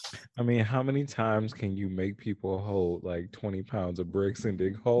 I mean, how many times can you make people hold like 20 pounds of bricks and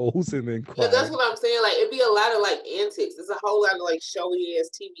dig holes and then Yeah, that's cry? what I'm saying. Like, it'd be a lot of like antics. It's a whole lot of like showy ass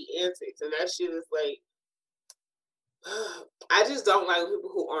TV antics, and that shit is like, I just don't like when people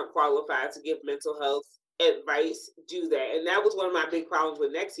who aren't qualified to give mental health advice do that. And that was one of my big problems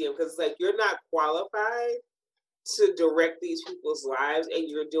with NXIVM, because it's like, you're not qualified to direct these people's lives, and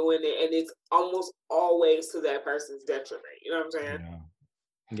you're doing it, and it's almost always to that person's detriment. You know what I'm saying? Yeah.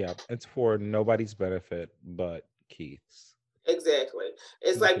 Yeah. It's for nobody's benefit but Keith's. Exactly.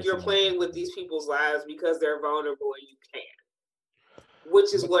 It's like Because you're he knows playing with better. these people's lives because they're vulnerable and you can't.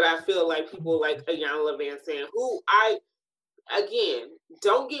 Which is But what I feel like people like Ayanna Van Sant, who again,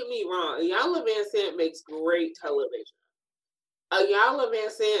 don't get me wrong, Ayanna Van Sant makes great television. Ayanna Van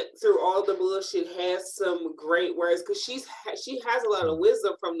Sant, through all the bullshit, has some great words because she has a lot of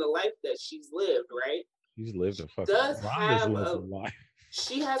wisdom from the life that she's lived, right? she's lived She a fucking does Rhonda's have lived a a life.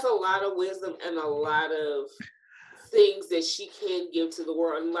 she has a lot of wisdom and a lot of things that she can give to the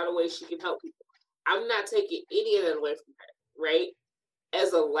world, and a lot of ways she can help people. I'm not taking any of that away from her, right?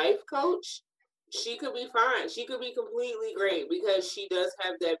 As a life coach, she could be fine. She could be completely great because she does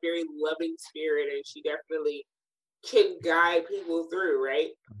have that very loving spirit, and she definitely can guide people through, right?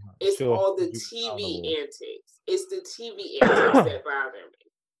 It's She'll all hold the you TV accountable. antics. It's the TV antics that bother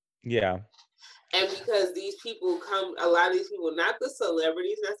me. Yeah. And because these people come, a lot of these people, not the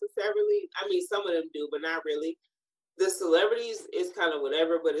celebrities necessarily. I mean, some of them do, but not really. The celebrities is kind of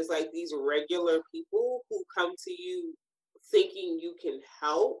whatever, but it's like these regular people who come to you thinking you can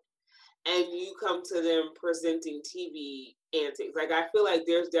help, and you come to them presenting TV antics. Like, I feel like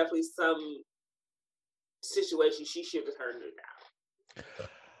there's definitely some situation she should have turned it down.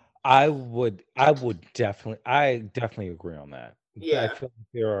 I definitely agree on that. I Yeah, feel like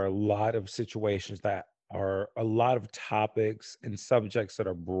there are a lot of situations that are a lot of topics and subjects that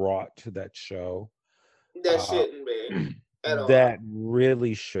are brought to that show that uh, shouldn't be at all. that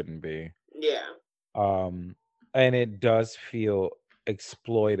really shouldn't be. Yeah. Um, and it does feel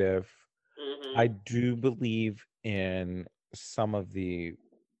exploitive. I Mm-hmm. do believe in some of the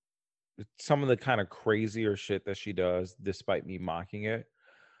kind of crazier shit that she does, despite me mocking it.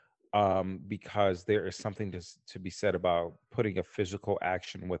 Because there is something to be said about putting a physical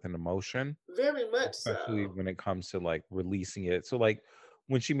action with an emotion, Very much especially so. when it comes to like releasing it. So like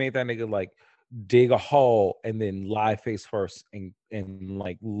when she made that nigga like dig a hole and then lie face first and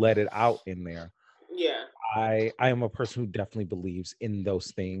like let it out in there. Yeah. I am a person who definitely believes in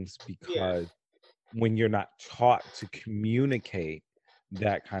those things Yeah. because when you're not taught to communicate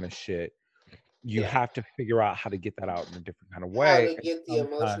that kind of shit, you Yeah. have to figure out how to get that out in a different kind of How way. to And get the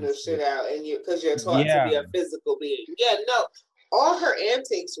emotional sometimes shit out, and you, because you're taught to yeah, be a physical being. Yeah, no, all her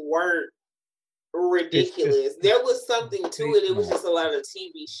antics weren't it's just ridiculous. There was something to they it. It was no, just a lot of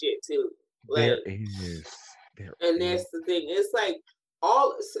TV shit too. there Like, is there and is that's the thing. It's like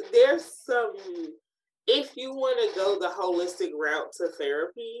there's some. If you want to go the holistic route to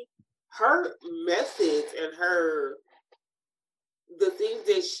therapy, her methods and her the things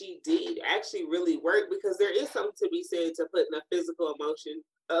that she did actually really worked, because there is something to be said to putting a physical action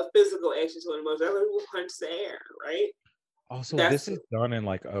to an emotion. That's like people punch the air, right? also That's this is done in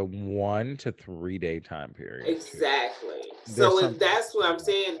like a 1 to 3 day time period too. exactly. There's So if something that's what I'm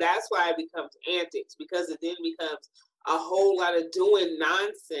saying, that's why it becomes antics, because it then becomes a whole lot of doing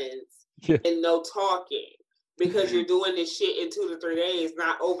nonsense yeah. and no talking. Because you're doing this shit in 2 to 3 days,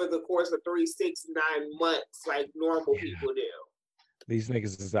 not over the course of 3, 6, 9 months like normal Yeah. people do. These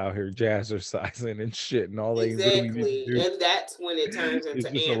niggas is out here jazzercising and shit, and all they really need to Exactly. do And that's when it turns is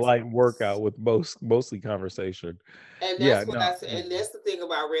into just a light antics. workout with mostly conversation. And Yeah, that's what no, I said. And that's the thing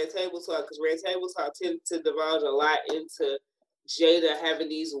about Red Table Talk, because Red Table Talk tend to divulge a lot into Jada having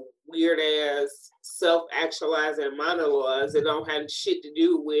these weird ass self actualizing monologues that don't have shit to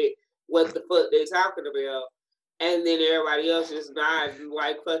do with what the fuck they're talking about. And then everybody else just nodding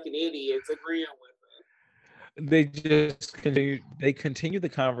like fucking idiots, agreeing with they continue the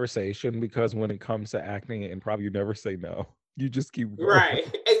conversation because when it comes to acting and improv, you never say no. You just keep them. going.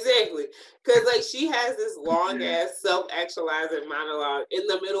 Right, exactly. Because like she has this long ass self actualizing monologue in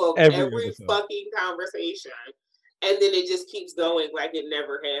the middle of Every every episode. fucking conversation. And then it just keeps going like it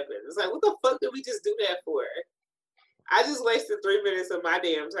never happened. It's like, what the fuck did we just do that for? I just wasted 3 minutes of my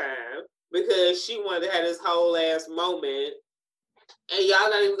damn time because she wanted to have this whole ass moment, and y'all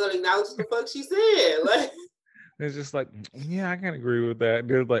not even gonna acknowledge what the fuck she said. Like, It's just like, yeah, I can agree with that.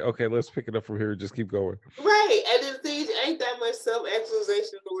 They're like, okay, let's pick it up from here. Just keep going. right. And then things ain't that much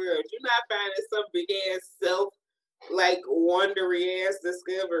self-actualization in the world. You're not finding some big ass self like wondery ass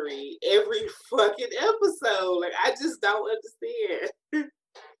discovery every fucking episode. Like, I just don't understand.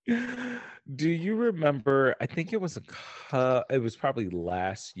 Do you remember? I think it was it was probably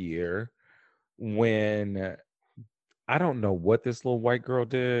last year when I don't know what this little white girl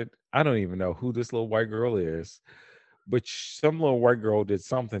did. I don't even know who this little white girl is, but some little white girl did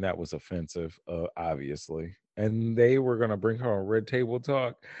something that was offensive, obviously. And they were going to bring her on Red Table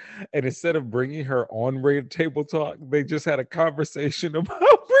Talk. And instead of bringing her on Red Table Talk, they just had a conversation about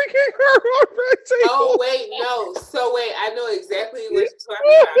bringing her on Red Oh Table. wait, no. So wait, I know exactly what you're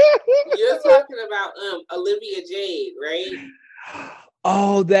talking about. You're talking about Olivia Jade, right?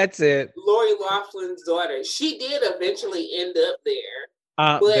 Oh, that's it. Lori Laughlin's daughter. She did eventually end up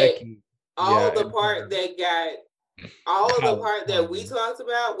there, but Becky. all Yeah, the and part her that got all of the college part that we common. talked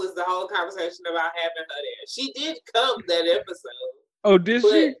about was the whole conversation about having her there. She did come that episode, Oh, did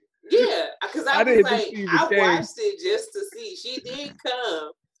but she? yeah, because I I was didn't think like, she even I came. watched it just to see. She did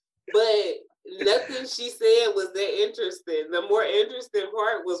come, but nothing she said was that interesting. The more interesting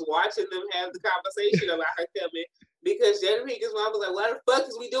part was watching them have the conversation about her coming because Jada Pinkett's mom was like, "Why the fuck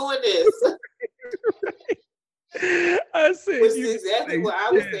is we doing this?" I said Which you is didn't exactly say what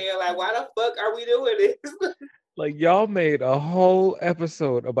I was shit. saying. Like, why the fuck are we doing this? Like y'all made a whole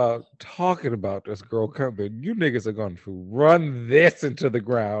episode about talking about this girl coming. You niggas are going to run this into the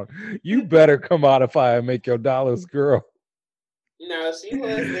ground. You better commodify and make your dollars, girl. No, she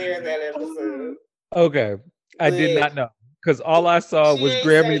was there in that episode, Okay, I did but not know because all I saw she was ain't say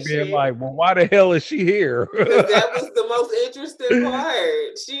Grammy being shit like, "Well, why the hell is she here?" because that was the most interesting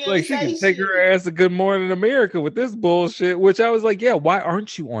part. She Like ain't she say can take her shit ass to Good Morning America with this bullshit. Which I was like, "Yeah, why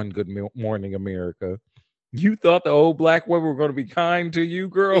aren't you on Morning America? You thought the old black women were going to be kind to you,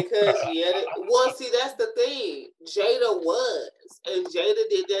 girl." because well, see, that's the thing. Jada was, and Jada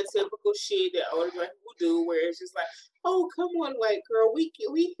did that typical shit that older black people do, where it's just like, "Oh, come on, white girl, we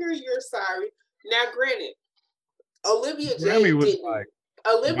hear you're sorry." Now, granted, Olivia Grammy Jade was didn't. like,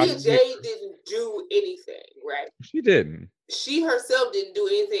 "Why Olivia did you?" Jade didn't do anything, right? She didn't. She herself didn't do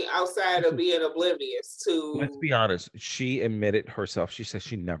anything outside of being oblivious Let's to. be honest. She admitted herself. She said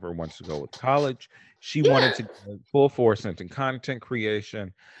she never wants to go with college. She wanted Yeah, to go full force into content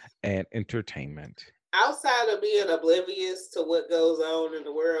creation and entertainment. outside of being oblivious to what goes on in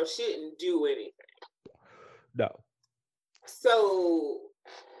the world, she didn't do anything. No. So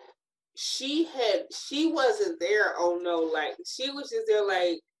she wasn't there on no, like, she was just there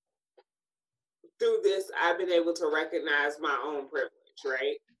like, through this I've been able to recognize my own privilege,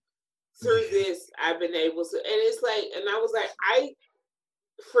 right? Through this I've been able to, and it's like, and I was like,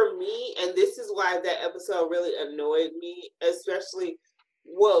 for me, and this is why that episode really annoyed me, especially,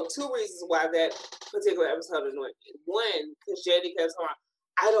 well, two reasons why that particular episode annoyed me. One, because Jada kept talking,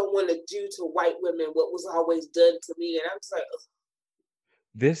 I don't want to do to white women what was always done to me, and I'm just like,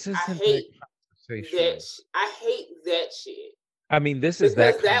 This I isn't that hate conversation. I hate that shit, I mean, this is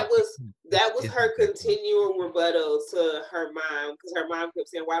that because conversation. that This was her isn't that continual rebuttal to her mom, because her mom kept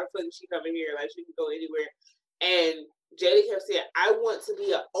saying, "Why the fuck is she coming here? Like, she can go anywhere." And Jada kept saying, "I want to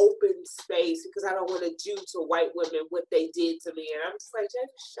be an open space because I don't want to do to white women what they did to me." And I'm just like,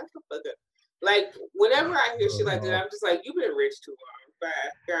 Jada, shut the fuck up. Like, whenever I hear shit like that, conversation. I'm just like, you've been rich too long. Bye,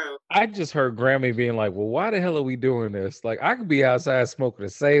 go. I just heard Grammy being like, "Well, why the hell are we doing this? Like, I could be outside smoking a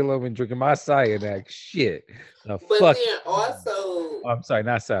Salem and drinking my cyanide shit. The But fuck." then also, I'm sorry,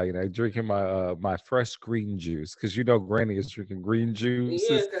 not cyanide. Drinking my fresh green juice because you know Granny is drinking green juices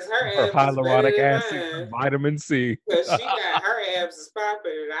yeah, because her for abs is better hyaluronic than acid mine. and vitamin C. Because she got her abs is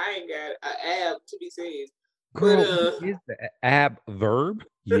popping, and I ain't got an ab to be seen. But Girl, what is the ab verb?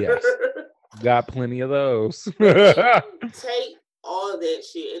 Yes, but got plenty of those. then take all that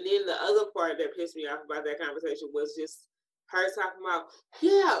shit, and then the other part that pissed me off about that conversation was just her talking about,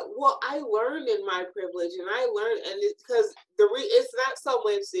 yeah, well, I learned in my privilege, and I learned, and it's because it's not so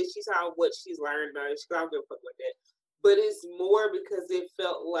much that she's talking what she's learned, or she don't give a fuck with that, but it's more because it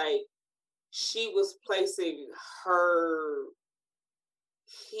felt like she was placing her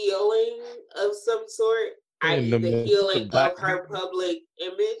healing of some sort, In i.e., the the midst healing of black of her people. public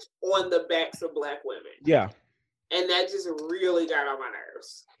image on the backs of black women. Yeah, And that just really got on my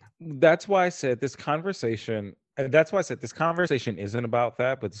nerves. that's why I said this conversation. And that's why I said this conversation isn't about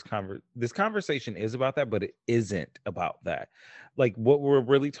that, but this conversation is about that, but it isn't about that. Like what we're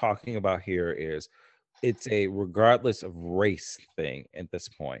really talking about here is it's a regardless of race thing at this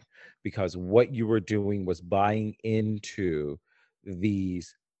point, because what you were doing was buying into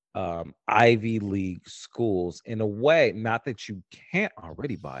these Ivy League schools in a way, not that you can't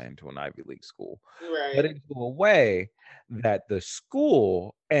already buy into an Ivy League school, but Right. into a way that the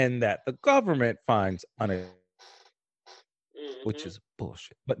school and that the government finds which Mm-hmm. is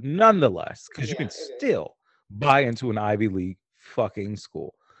bullshit. But nonetheless, because you Yeah, can it is. still buy into an Ivy League fucking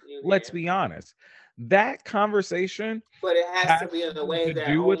school. Let's be honest. That conversation but it has to has be in a way to that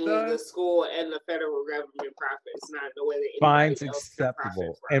do with only the us school and the federal government profits, not in a way that anybody finds else can profit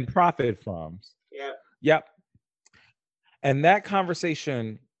acceptable from. and profit from. Yep. Yep. And that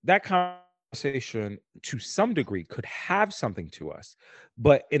conversation to some degree could have something to us.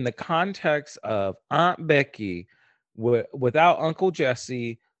 But in the context of Aunt Becky without Uncle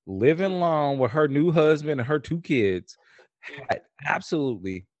Jesse, living alone with her new husband and her 2 kids, had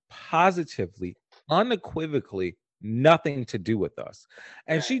absolutely, positively, unequivocally nothing to do with us.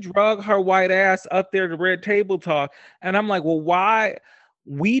 And she drug her white ass up there to Red Table Talk. And I'm like, well, why?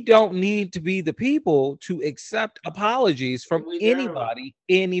 We don't need to be the people to accept apologies from anybody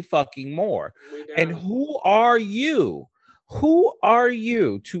any fucking more. And who are you? Who are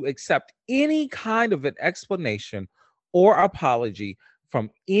you to accept any kind of an explanation or apology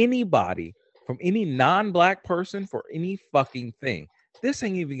from anybody, from any non-black person for any fucking thing? This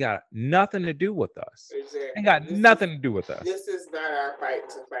ain't even got nothing to do with us. Exactly. Ain't got nothing to do with us. This is not our fight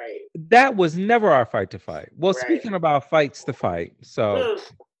to fight. That was never our fight to fight. Well, speaking about fights to fight, so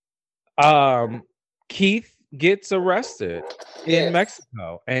Keith gets arrested in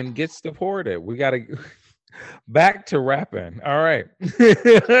Mexico and gets deported. We gotta back to rapping. All right.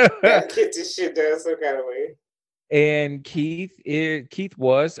 Gotta get this shit done some kind of way. And Keith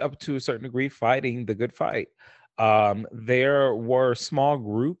was, up to a certain degree, fighting the good fight. There were small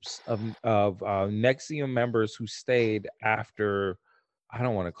groups of NXIVM members who stayed after, I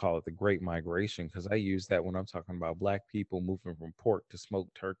don't want to call it the Great Migration, because I use that when I'm talking about black people moving from pork to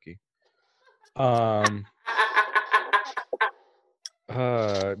smoked turkey. The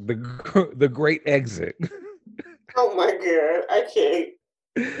Great Exit. Oh my God, I can't.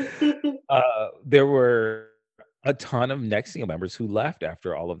 There were a ton of NXIVM members who left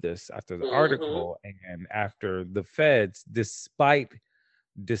after all of this, after the article and after the feds, despite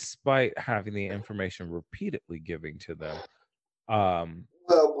having the information repeatedly giving to them. Well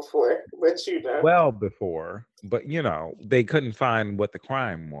before, but they couldn't find what the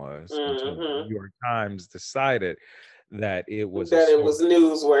crime was until the New York Times decided that it was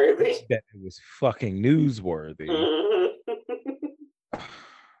newsworthy. That it was fucking newsworthy.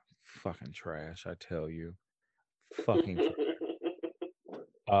 Fucking trash, I tell you. Fucking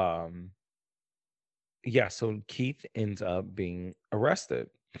trash. Yeah, so Keith ends up being arrested.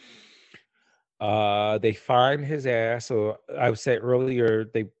 They find his ass. So I would say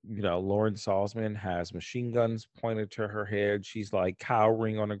earlier, Lauren Salzman has machine guns pointed to her head. She's like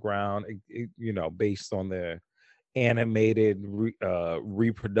cowering on the ground, based on the animated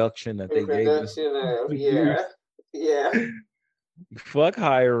reproduction that they gave us. Yeah. Fuck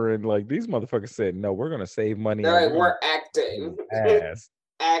hiring. Like, these motherfuckers said, no, we're gonna save money. They're like, we're acting.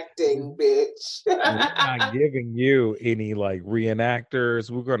 Acting, bitch. We're not giving you any like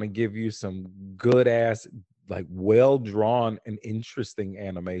reenactors. We're gonna give you some good ass, like well drawn and interesting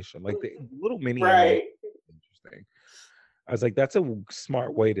animation. Like the little mini animation. Interesting. I was like, that's a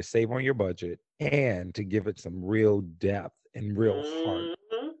smart way to save on your budget and to give it some real depth and real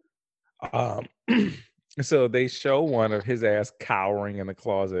heart. So they show one of his ass cowering in the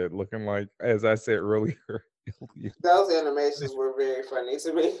closet, looking like, as I said earlier. Those animations were very funny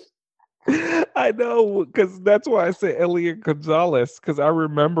to me. I know, because that's why I said Elliot Gonzalez, because I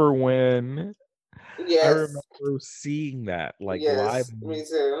remember when I remember seeing that like live. Me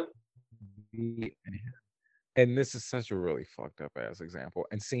too. And this is such a really fucked up ass example.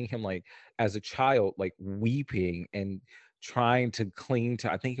 And seeing him like as a child, like weeping and trying to cling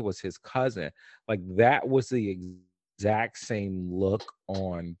to, I think it was his cousin. Like that was the exact same look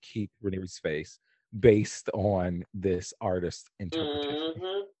on Keith Raniere's face based on this artist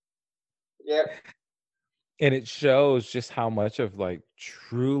interpretation. Yep. And it shows just how much of like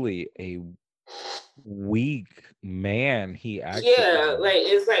truly a weak man he actually is. Like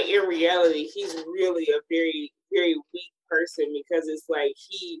it's like in reality he's really a very, very weak person, because it's like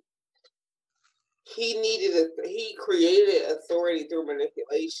he created authority through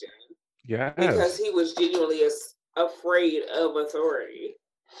manipulation. Yeah. Because he was genuinely afraid of authority.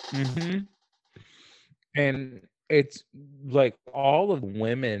 And it's like all of the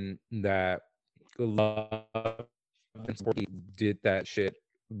women that did that shit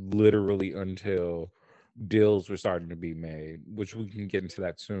literally until deals were starting to be made, which we can get into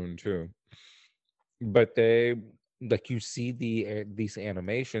that soon too. But they, like, you see these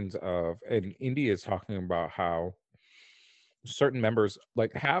animations of, and India is talking about how certain members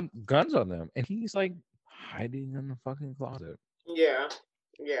like have guns on them, and he's like hiding in the fucking closet. Yeah.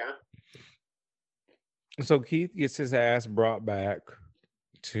 So Keith gets his ass brought back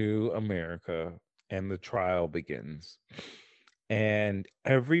to America, and the trial begins. and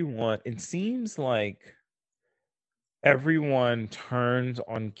everyone, it seems like everyone turns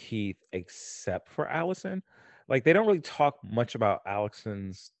on Keith except for Allison. Like they don't really talk much about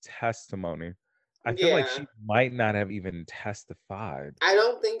Allison's testimony. I feel like Yeah. she might not have even testified. I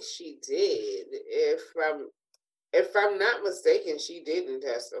don't think she did. If I'm not mistaken, she didn't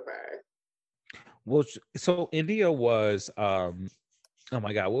testify. Well, so India was oh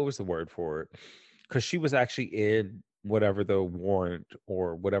my god, what was the word for it? Because she was actually in whatever the warrant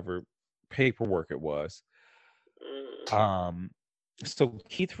or whatever paperwork it was. Mm. So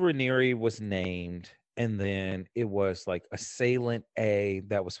Keith Raniere was named, and then it was like assailant A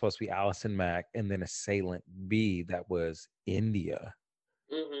that was supposed to be Allison Mack, and then assailant B that was India.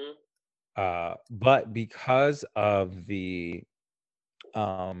 Mm-hmm. But because of the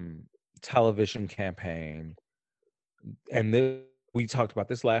um television campaign, and we talked about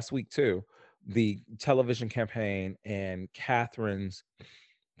this last week too, the television campaign and Catherine's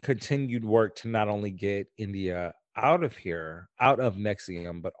continued work to not only get India out of here, out of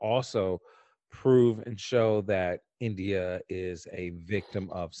Nexium, but also prove and show that India is a victim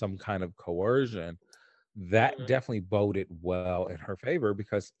of some kind of coercion. That Mm-hmm. definitely boded well in her favor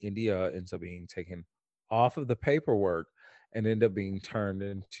because India ends up being taken off of the paperwork and end up being turned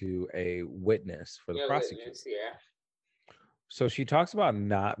into a witness for the Your prosecutor. witness, yeah. So she talks about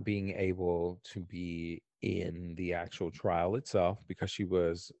not being able to be in the actual trial itself because she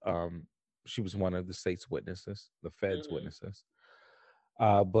was one of the state's witnesses, the Fed's Mm-hmm. witnesses.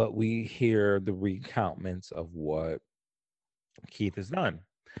 But we hear the recounts of what Keith has done.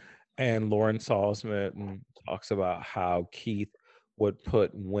 And Lauren Salzman talks about how Keith would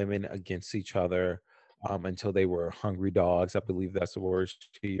put women against each other until they were hungry dogs. I believe that's the word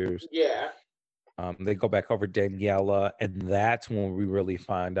she used. Yeah. They go back over Daniela, and that's when we really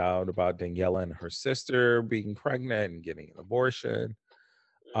find out about Daniela and her sister being pregnant and getting an abortion.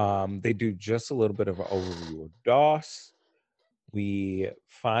 They do just a little bit of an overview of Doss. We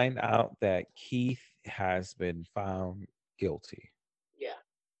find out that Keith has been found guilty, Yeah.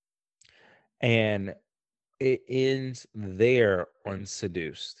 and it ends there on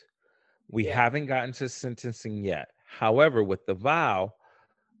Seduced. We Yeah. haven't gotten to sentencing yet. However, with the vow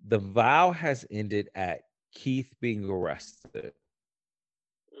has ended at Keith being arrested.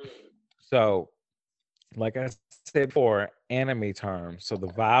 Mm. So, like I said before, anime terms. So,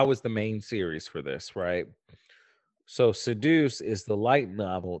 The Vow is the main series for this, right? So, Seduce is the light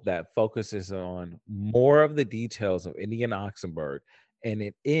novel that focuses on more of the details of Indian Oxenberg, and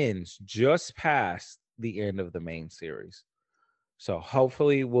it ends just past the end of the main series. So,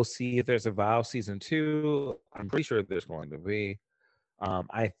 hopefully, we'll see if there's a Vow season 2. I'm pretty sure there's going to be.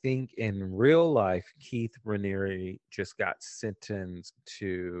 I think in real life, Keith Raniere just got sentenced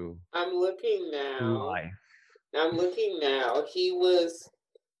to I'm looking now. life. I'm looking now. He was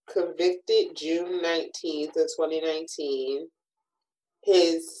convicted June 19th of 2019.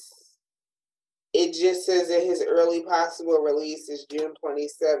 His It just says that his early possible release is June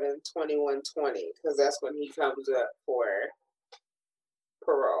 27th, 2120, because that's when he comes up for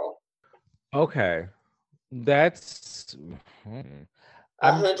parole. Okay, that's.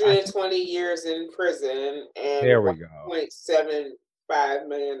 I think 120 years in prison and there we go. $1.75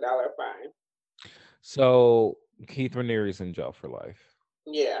 million fine. So Keith Raniere's in jail for life,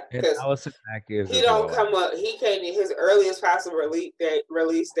 Yeah, and because Allison Mack is he as don't well. come up. He can't. His earliest possible release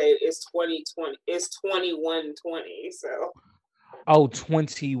date is 2020. It's 2120. So Oh,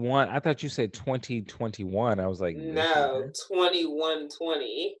 21. I thought you said 2021. I was like, this no, year.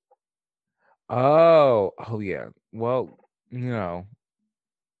 2120. Oh yeah. Well, you know,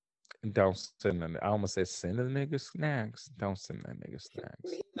 don't send. I almost said send the nigga snacks. Don't send that nigga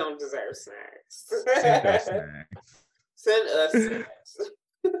snacks. He don't deserve snacks. Send us snacks. Send us snacks.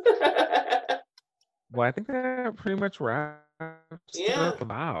 Well, I think that pretty much wraps it Yeah, up.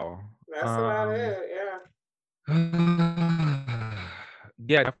 Wow. that's about it. Yeah.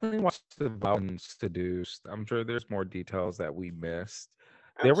 Yeah, definitely watch the Bounds Seduced. I'm sure there's more details that we missed.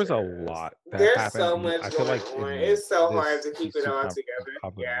 I'm There was a sure lot that there's happened. so much I feel going like on. in It's so hard this to keep it season all I've together.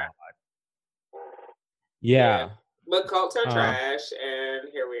 covered a Yeah. lot. Yeah. Yeah. But cults are Uh, trash, and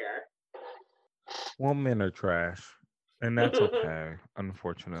here we are. well, men are trash, and that's okay.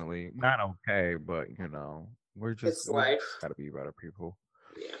 Unfortunately, not okay, but you know, It's we life. just gotta be better people.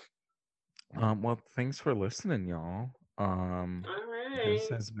 Yeah. Well, thanks for listening, y'all. All This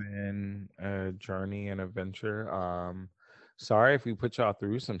right. has been a journey and adventure. Sorry if we put y'all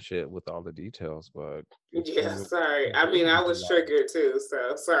through some shit with all the details, but if Yeah, you sorry. I mean, really I do was like triggered too,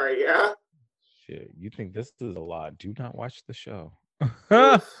 so sorry, y'all. shit, you think this is a lot, do not watch the show.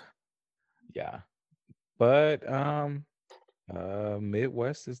 Oof. Yeah. But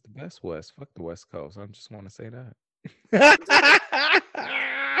Midwest is the best West. Fuck the West Coast. I just want to say that.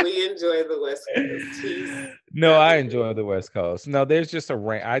 We enjoy the West Coast. No, I enjoy the West Coast. No, there's just a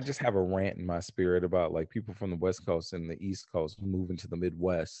rant. I just have a rant in my spirit about like people from the West Coast and the East Coast moving to the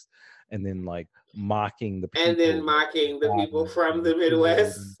Midwest, and then like mocking the people, and then mocking the people from the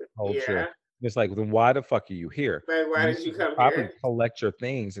Midwest. culture. Yeah. It's like, then why the fuck are you here? Like, why did you come Probably here? collect your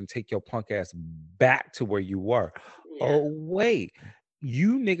things and take your punk ass back to where you were. Yeah. Oh wait,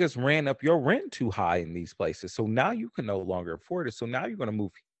 you niggas ran up your rent too high in these places, so now you can no longer afford it. So now you're gonna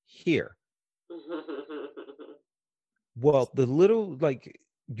move here. Well, the little like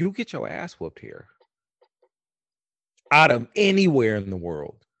you get your ass whooped here out of anywhere in the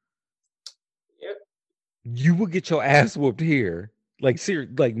world. Yep. You will get your ass whooped here, like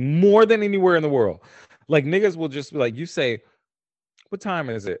like more than anywhere in the world. Like niggas will just be like, you say, "What time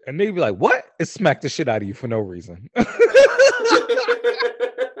is it?" And they be like, "What?" It smack the shit out of you for no reason.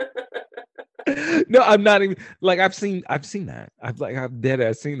 No, I'm not even like I've seen that. I've dead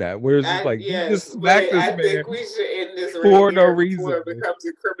ass seen that. Where it's just like you just smack this I man think we should end this right for no here reason. before it becomes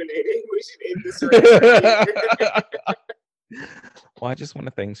incriminating. We should end this right here. Well, I just want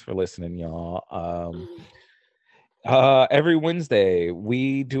to thanks for listening, y'all. Every Wednesday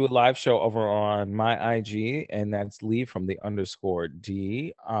we do a live show over on my IG, and that's Lee from the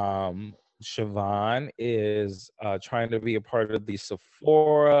 _D. Siobhan is trying to be a part of the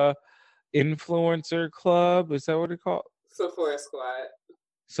Sephora influencer club. Is that what it's called? Sephora Squad.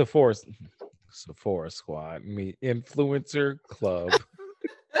 Sephora Squad. Me influencer club.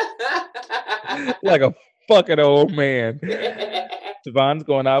 Like a fucking old man. Siobhan's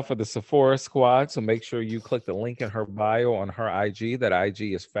going out for the Sephora Squad, so make sure you click the link in her bio on her IG. That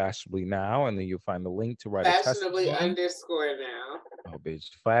IG is Fashionably Now, and then you'll find the link to write Fashionably a testimony. _now. Oh, bitch.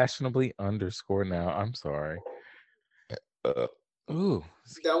 Fashionably _now. I'm sorry. Ooh.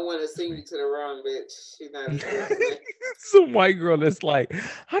 Don't want to sing you to the wrong bitch. She's not some white girl that's like,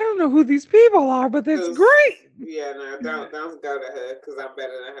 I don't know who these people are, but that's great. Yeah, no, don't go to her because I'm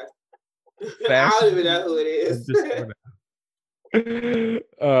better than her. I don't even know who it is.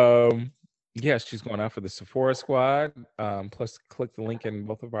 Yeah, she's going out for the Sephora Squad. Plus, click the link in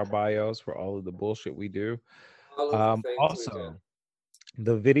both of our bios for all of the bullshit we do. Also,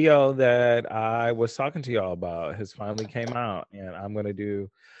 the video that I was talking to y'all about has finally came out, and I'm going to do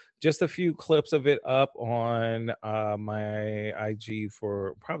just a few clips of it up on my IG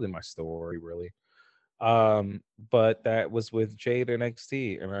for probably my story, really. But that was with Jade and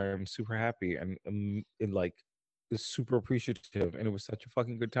XT, and I'm super happy and like super appreciative, and it was such a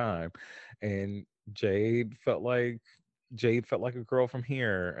fucking good time. And Jade felt like a girl from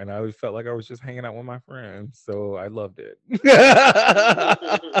here, and I felt like I was just hanging out with my friends, so I loved it.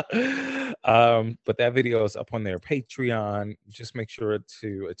 But that video is up on their Patreon. Just make sure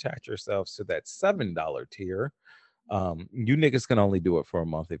to attach yourselves to that $7 tier. You niggas can only do it for a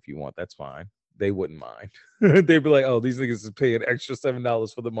month if you want. That's fine. They wouldn't mind. They'd be like, "Oh, these niggas is paying extra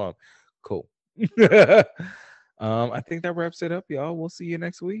 $7 for the month." Cool. I think that wraps it up, y'all. We'll see you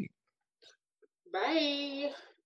next week. Bye.